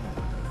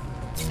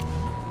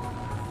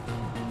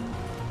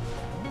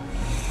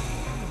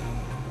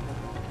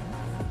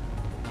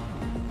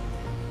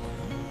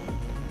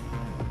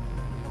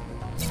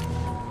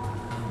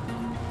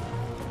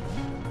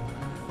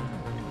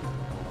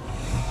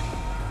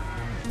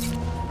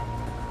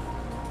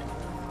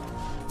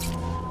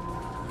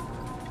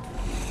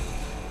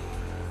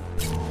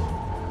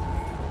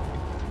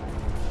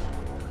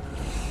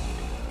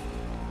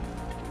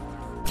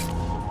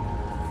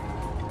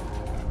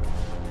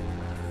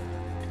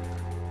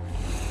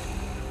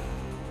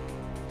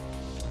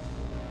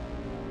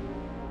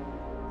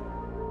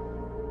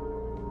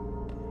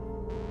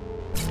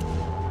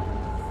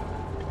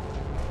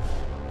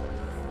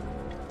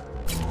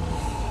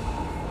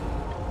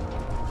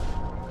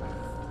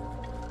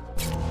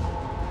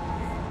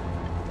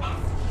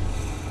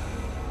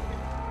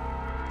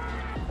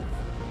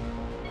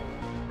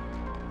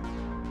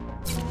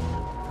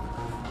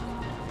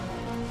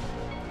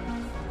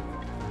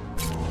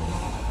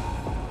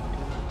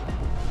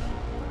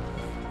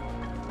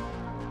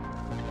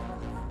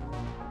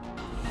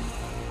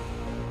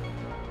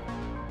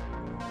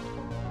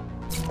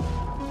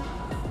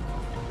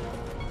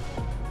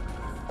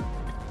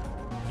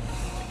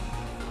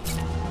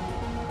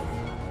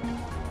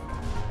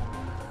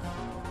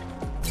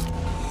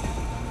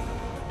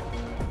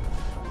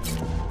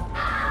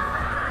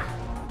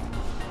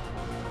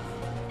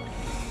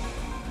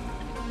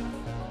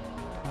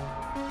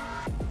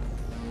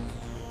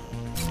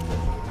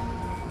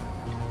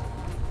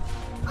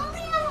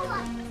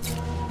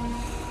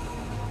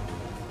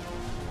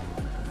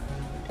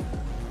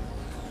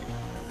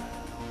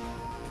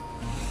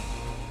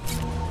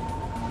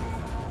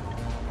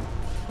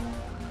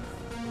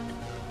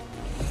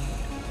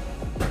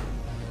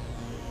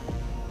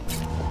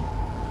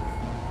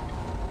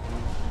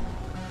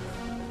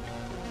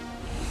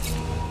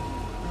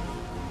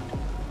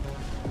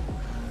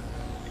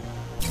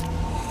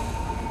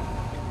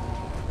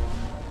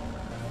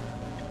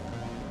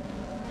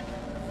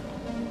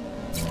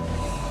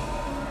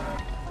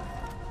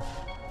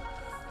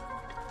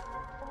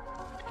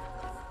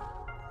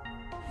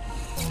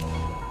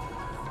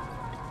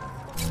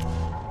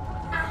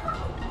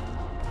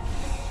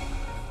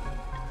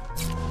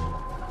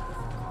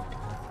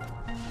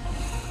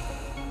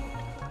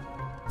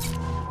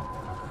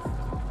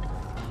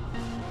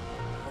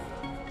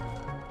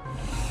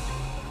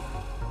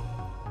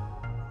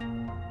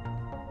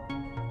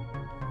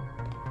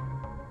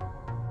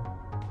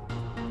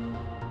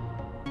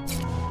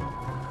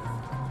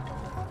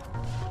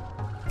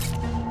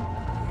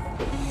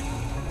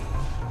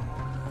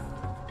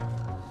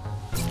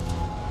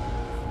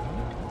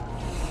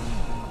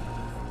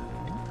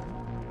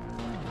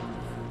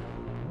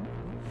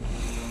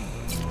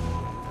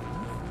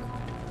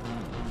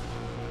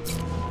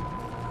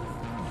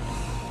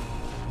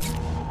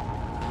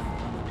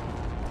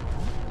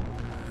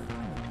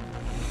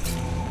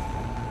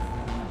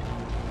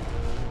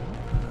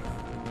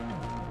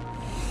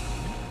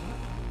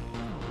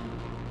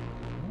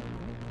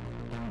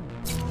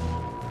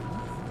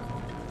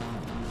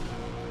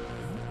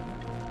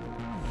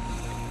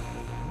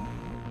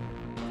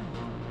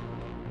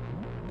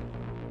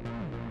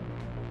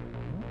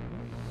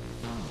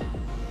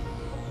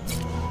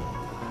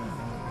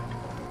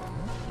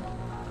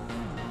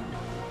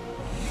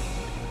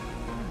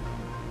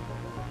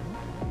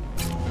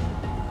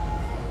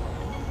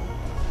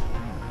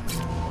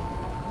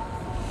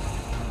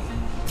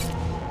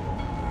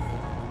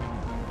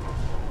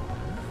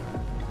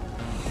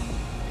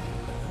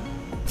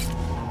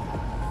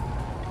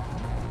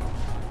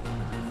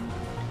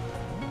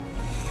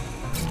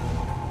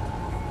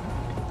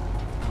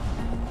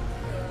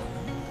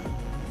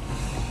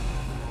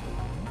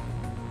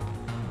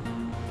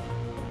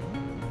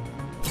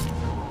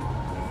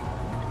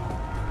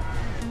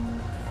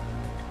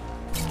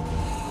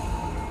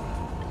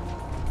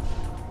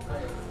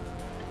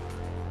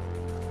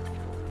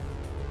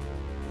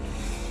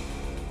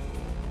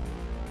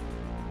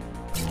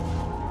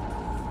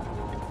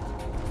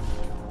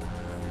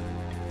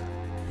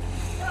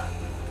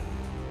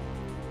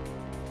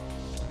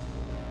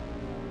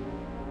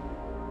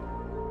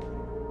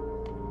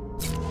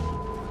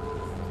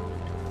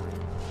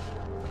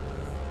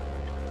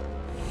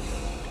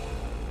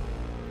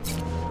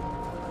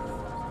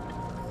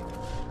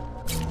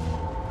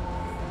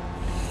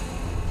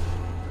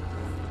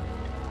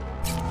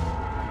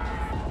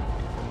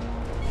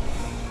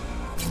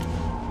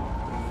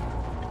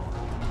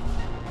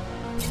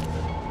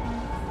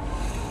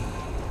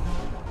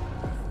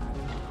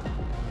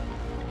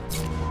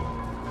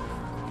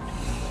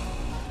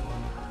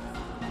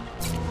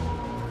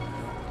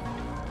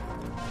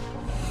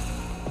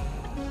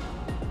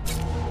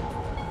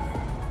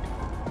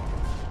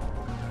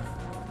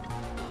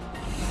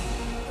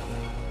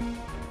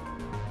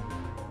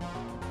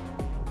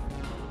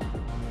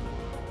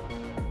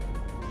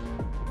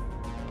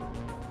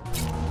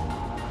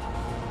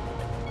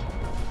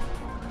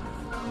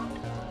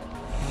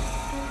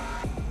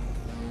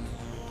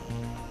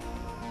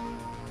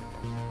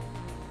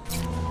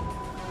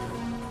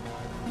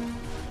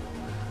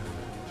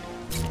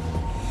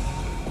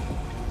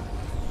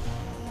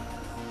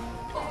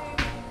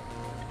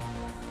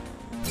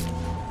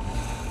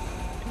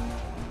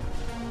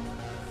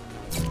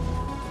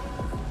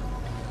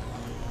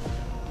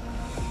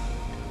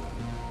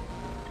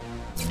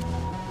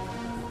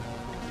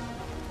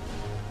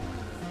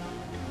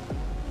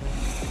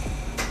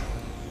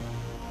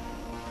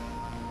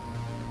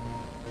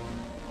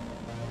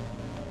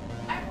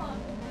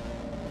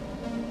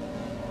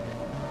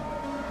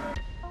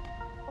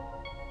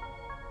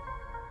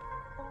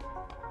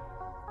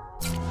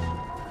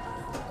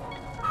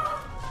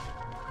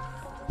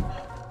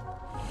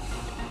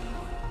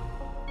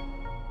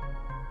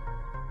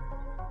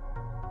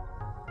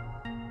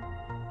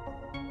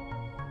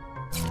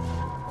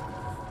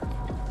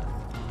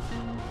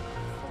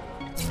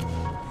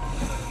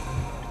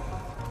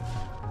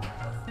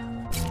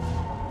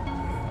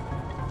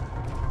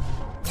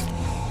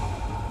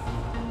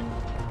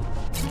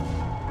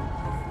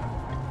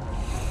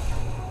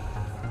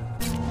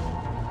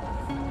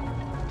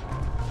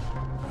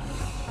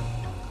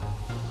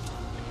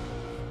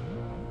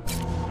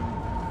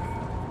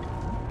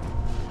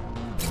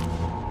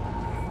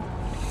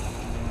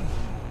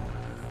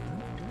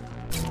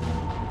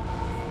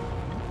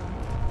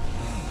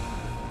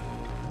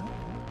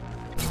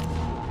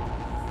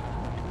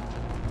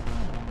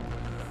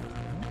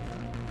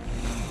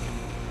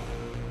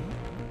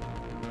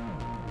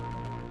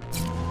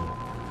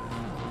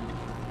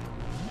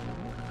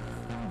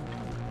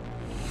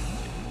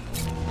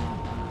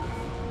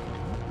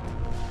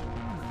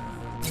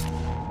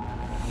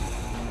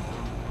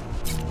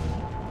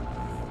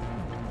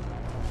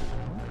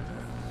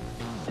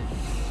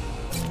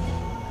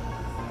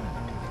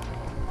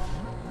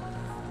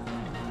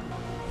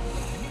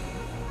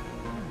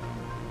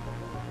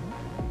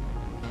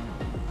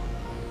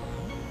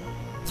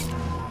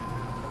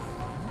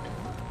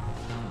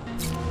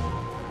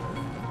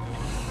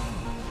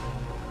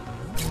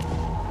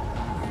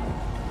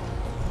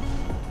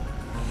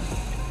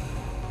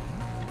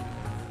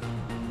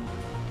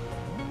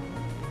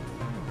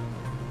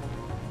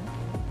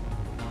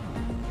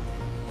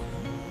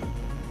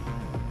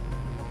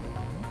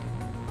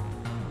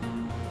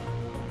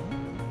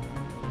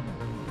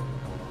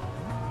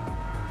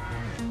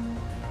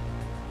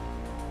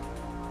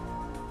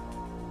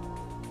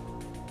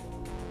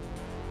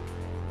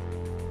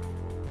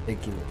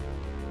 Thank you.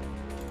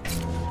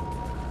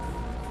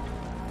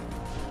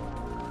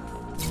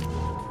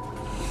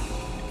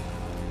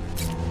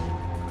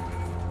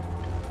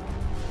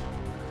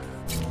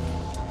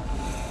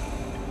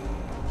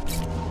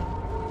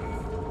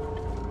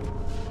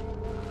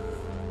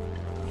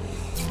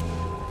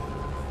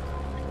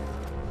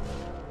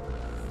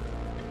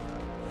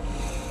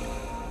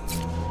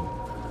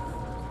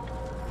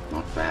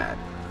 Not bad.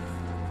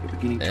 You're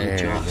beginning to There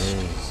it adjust.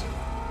 is.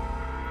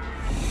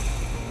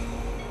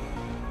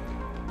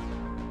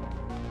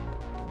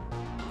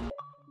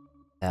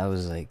 That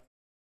was like,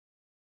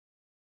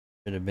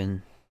 should have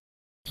been.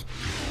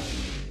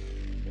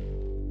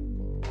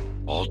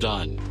 All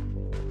done.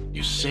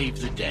 You saved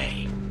the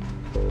day.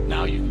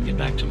 Now you can get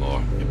back to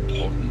more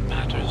important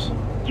matters.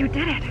 You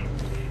did it.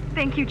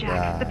 Thank you,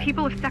 Jack. The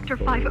people of Sector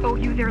 5 owe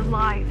you their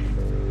lives.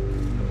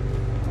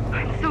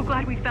 I'm so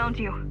glad we found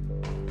you.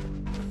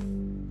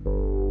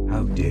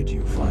 How did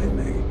you find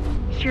me?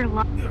 Sheer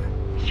luck.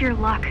 Sheer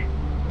luck.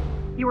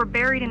 You were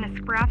buried in a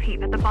scrap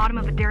heap at the bottom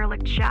of a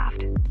derelict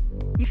shaft.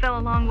 You fell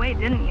a long way,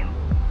 didn't you?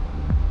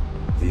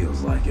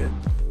 Feels like it.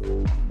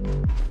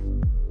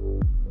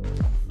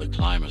 The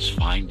climbers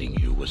finding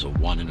you was a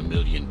 1 in a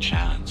million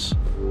chance.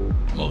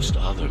 Most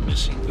other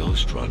missing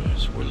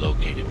Ghostrunners were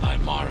located by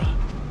Mara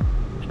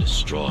and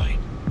destroyed.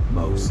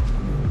 Most.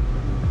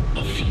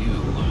 A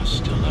few are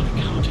still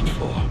unaccounted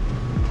for.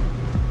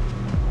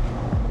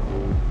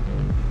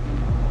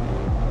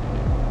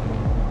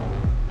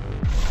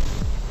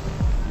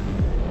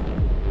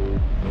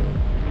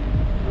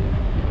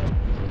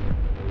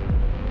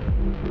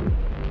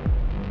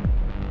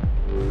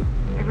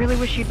 I really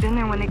wish you'd been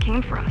there when they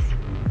came for us.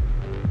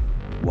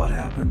 What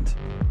happened?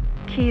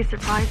 Key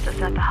surprised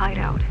us at the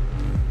hideout.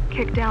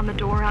 Kicked down the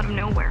door out of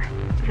nowhere.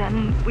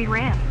 Then we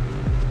ran.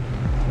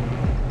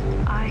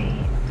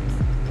 I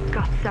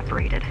got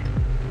separated.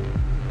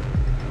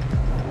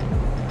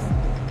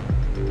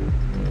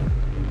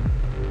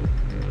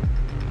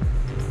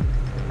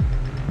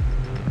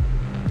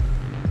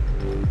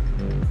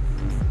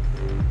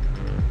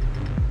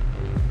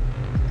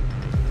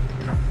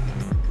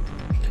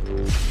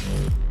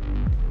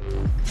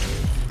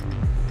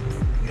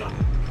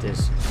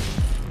 This.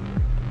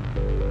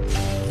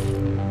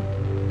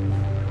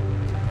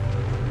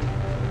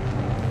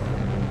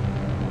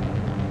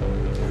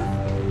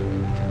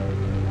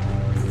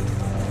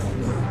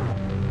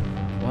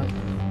 What?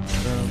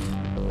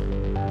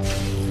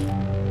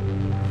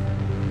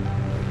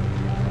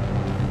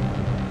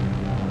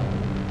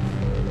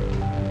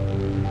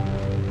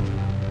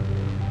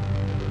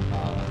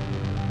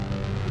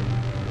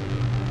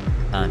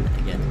 Time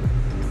again.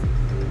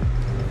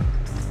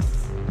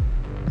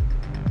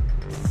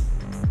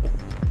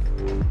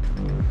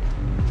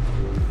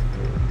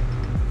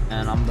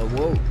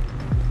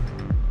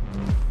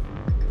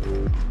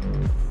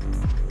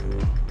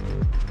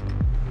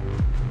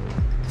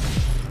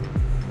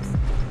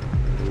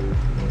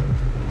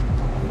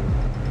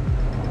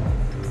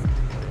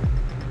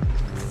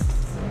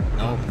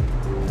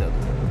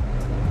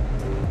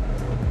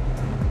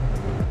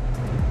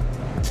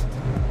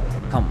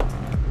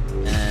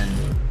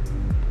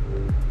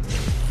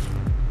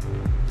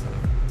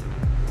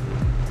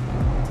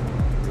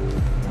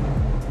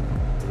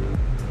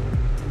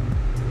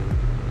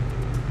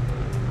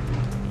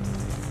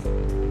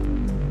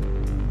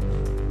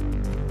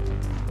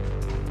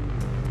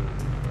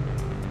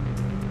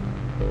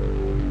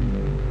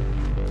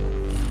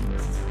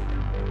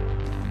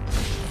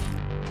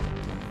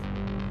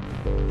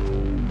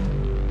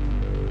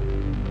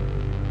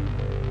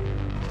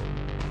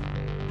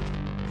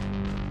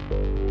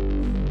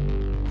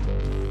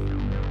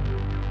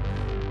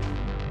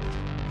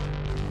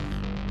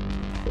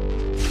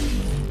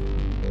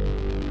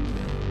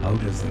 How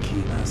does the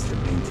Keymaster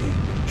maintain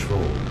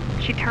control?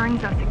 She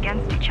turns us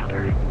against each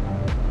other.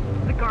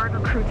 The Guard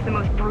recruits the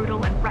most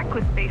brutal and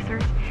reckless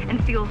basers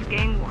and fuels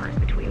gang wars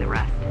between the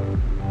rest.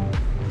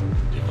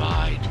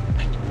 Divide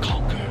and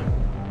conquer.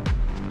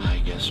 I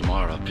guess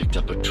Mara picked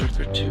up a trick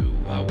or two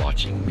while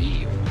watching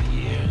me over the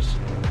years.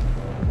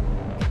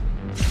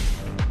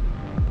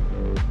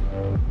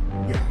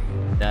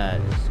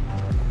 That is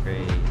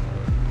great.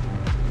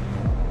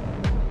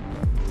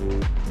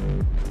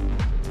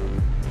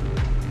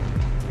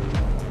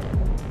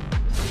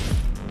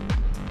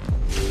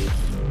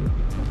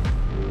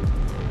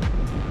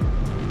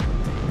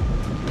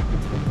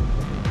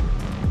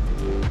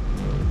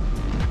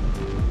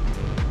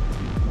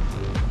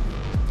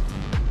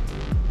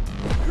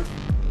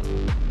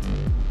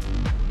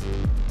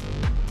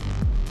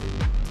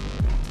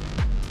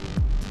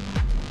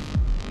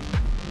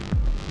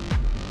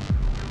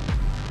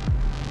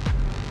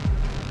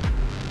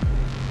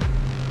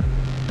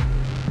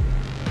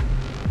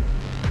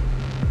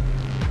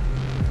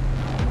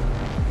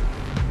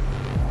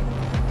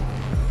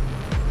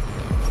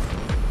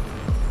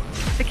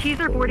 The keys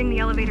are boarding the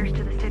elevators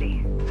to the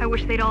city. I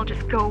wish they'd all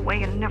just go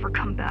away and never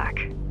come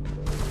back.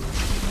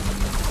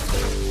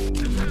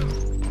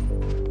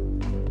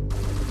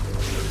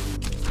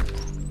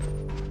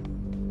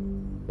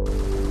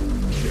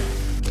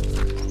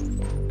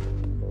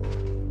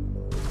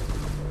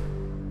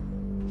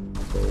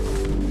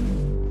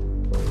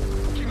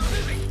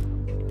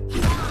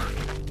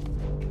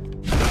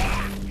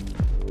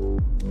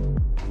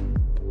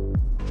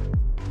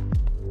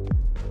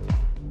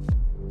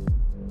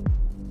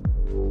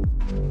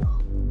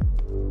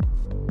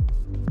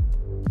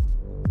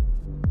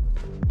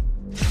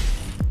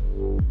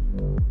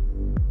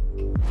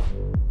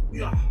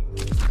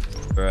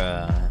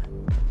 Bruh.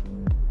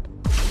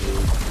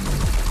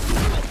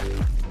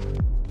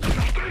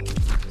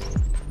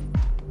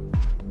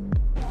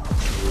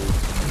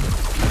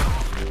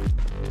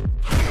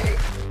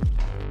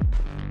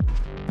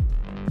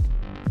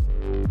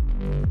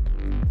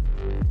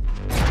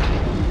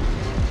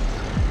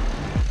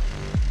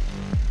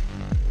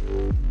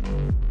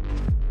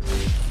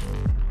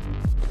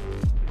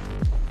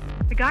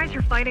 The guys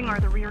you're fighting are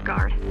the rear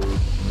guard.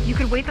 You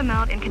could wait them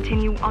out and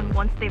continue on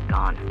once they've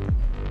gone.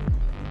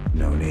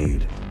 No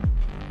need.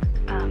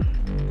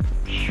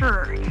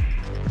 Sure.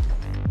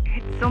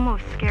 It's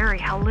almost scary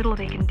how little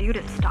they can do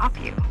to stop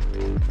you.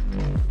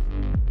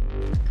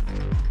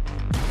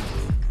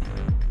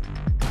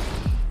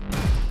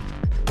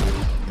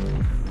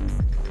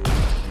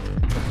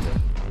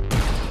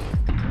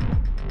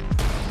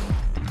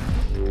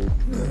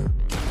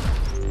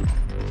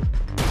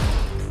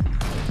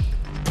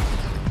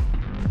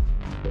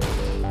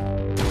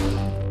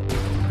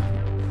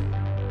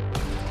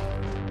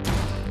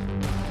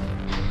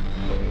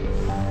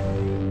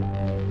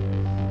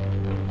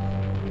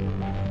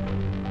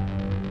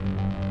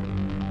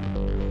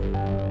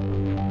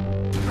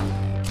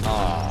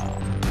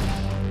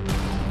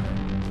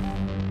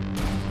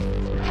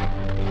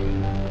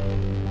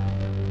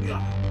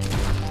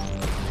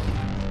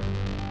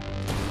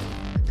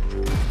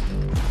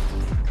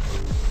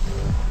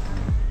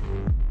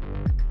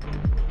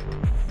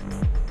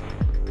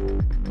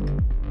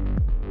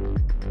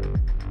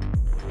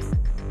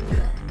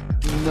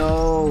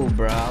 No,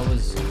 bro. I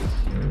was.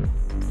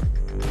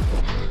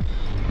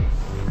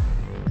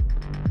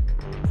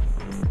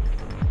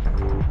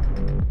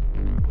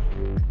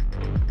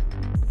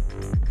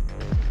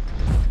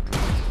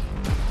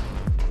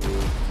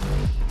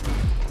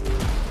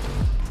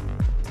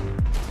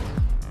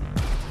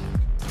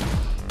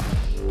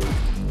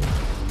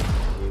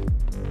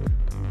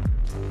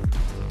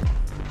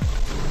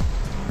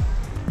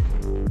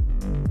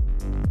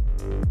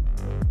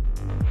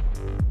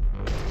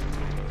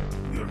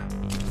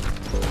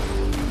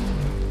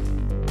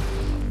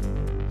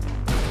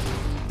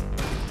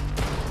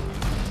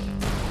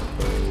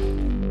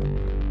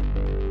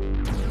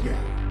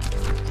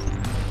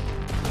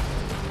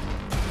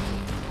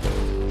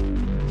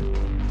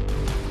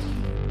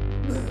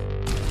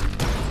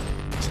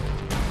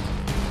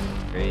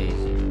 Crazy.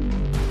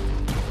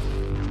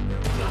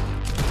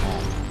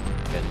 Oh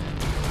my goodness.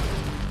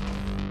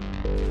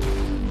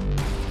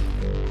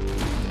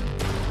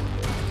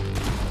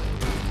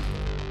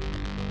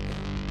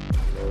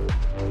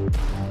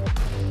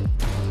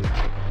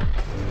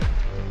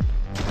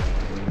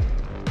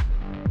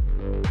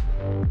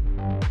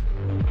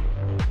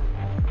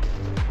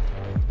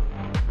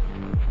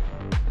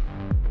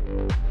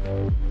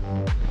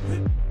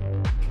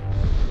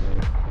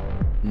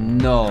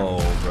 No,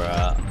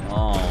 bruh.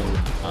 Oh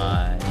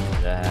my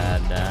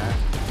god.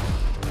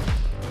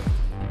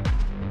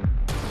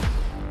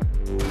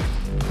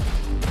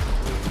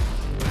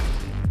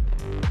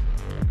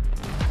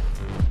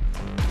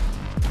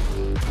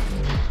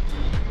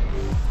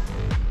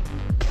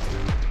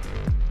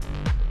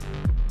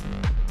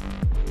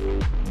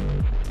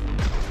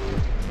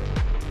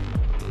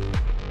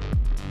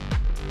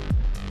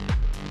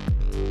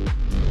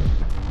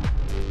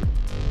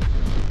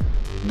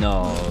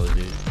 No,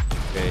 dude.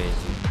 Crazy.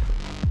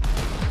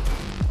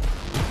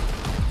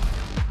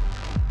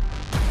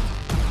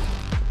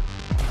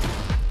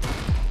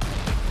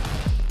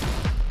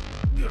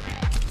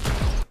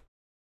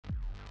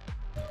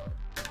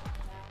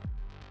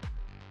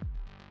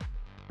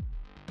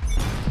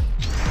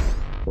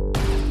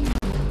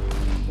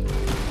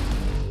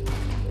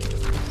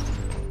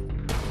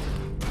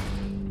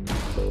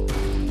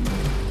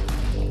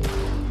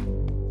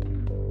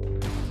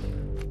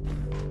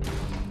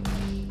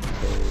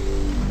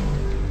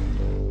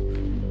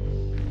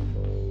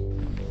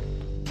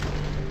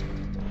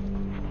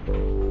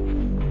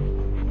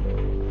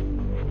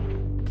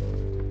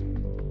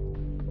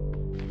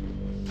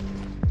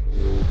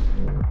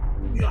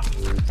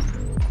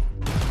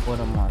 What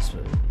am I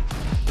supposed to do?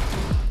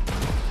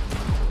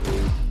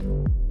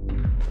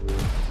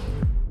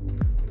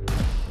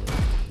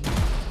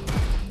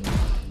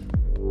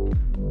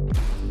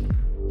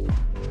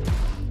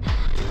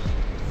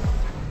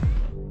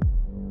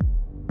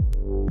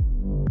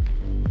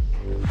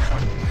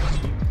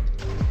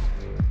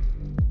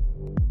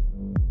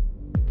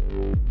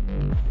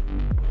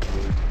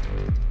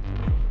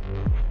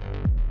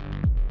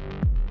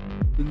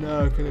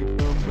 Not gonna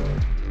come back.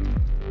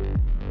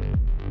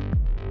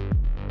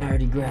 I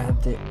already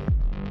grabbed it.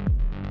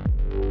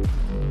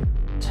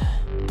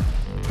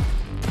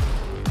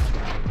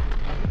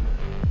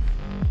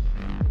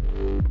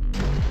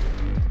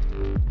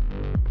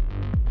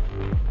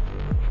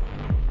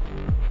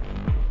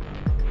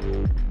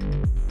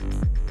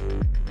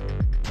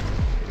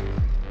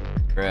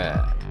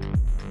 Grab.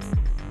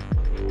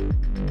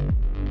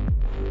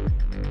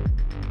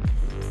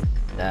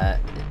 That.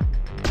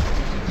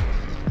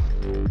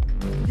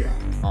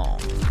 Oh.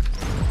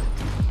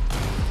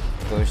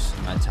 Of course,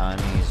 my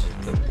timing is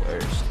the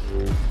worst.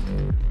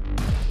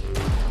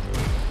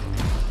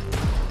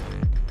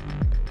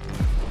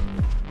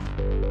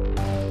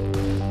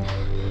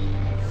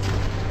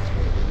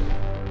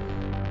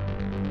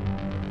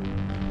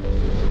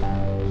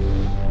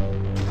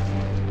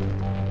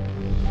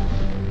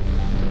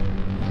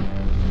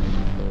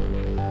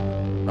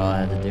 All I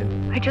had to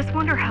do. I just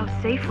wonder how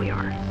safe we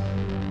are.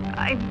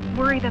 I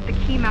worry that the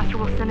Keymaster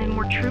will send in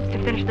more troops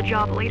to finish the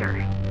job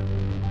later.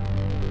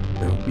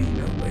 There'll be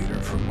no later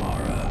for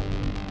Mara.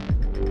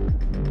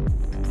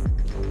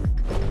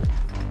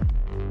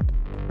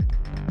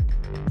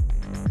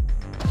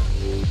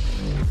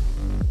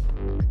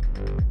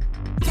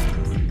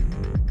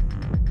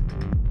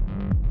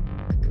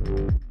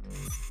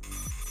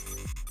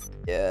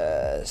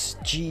 Yes,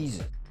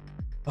 Jesus.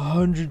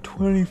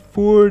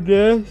 124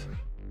 deaths.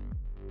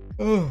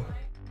 Oh,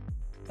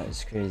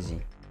 that's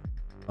crazy.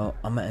 Well,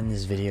 I'm gonna end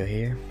this video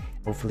here.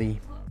 Hopefully,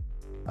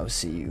 I will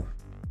see you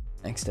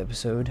next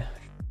episode,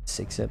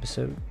 6th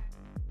episode.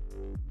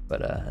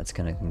 But that's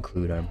gonna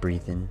conclude our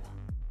breathing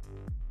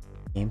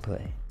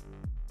gameplay.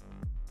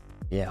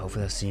 Yeah,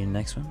 hopefully I'll see you in the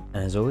next one.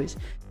 And as always,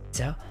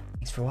 peace out.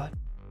 Thanks for watching.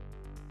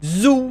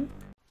 Zoom.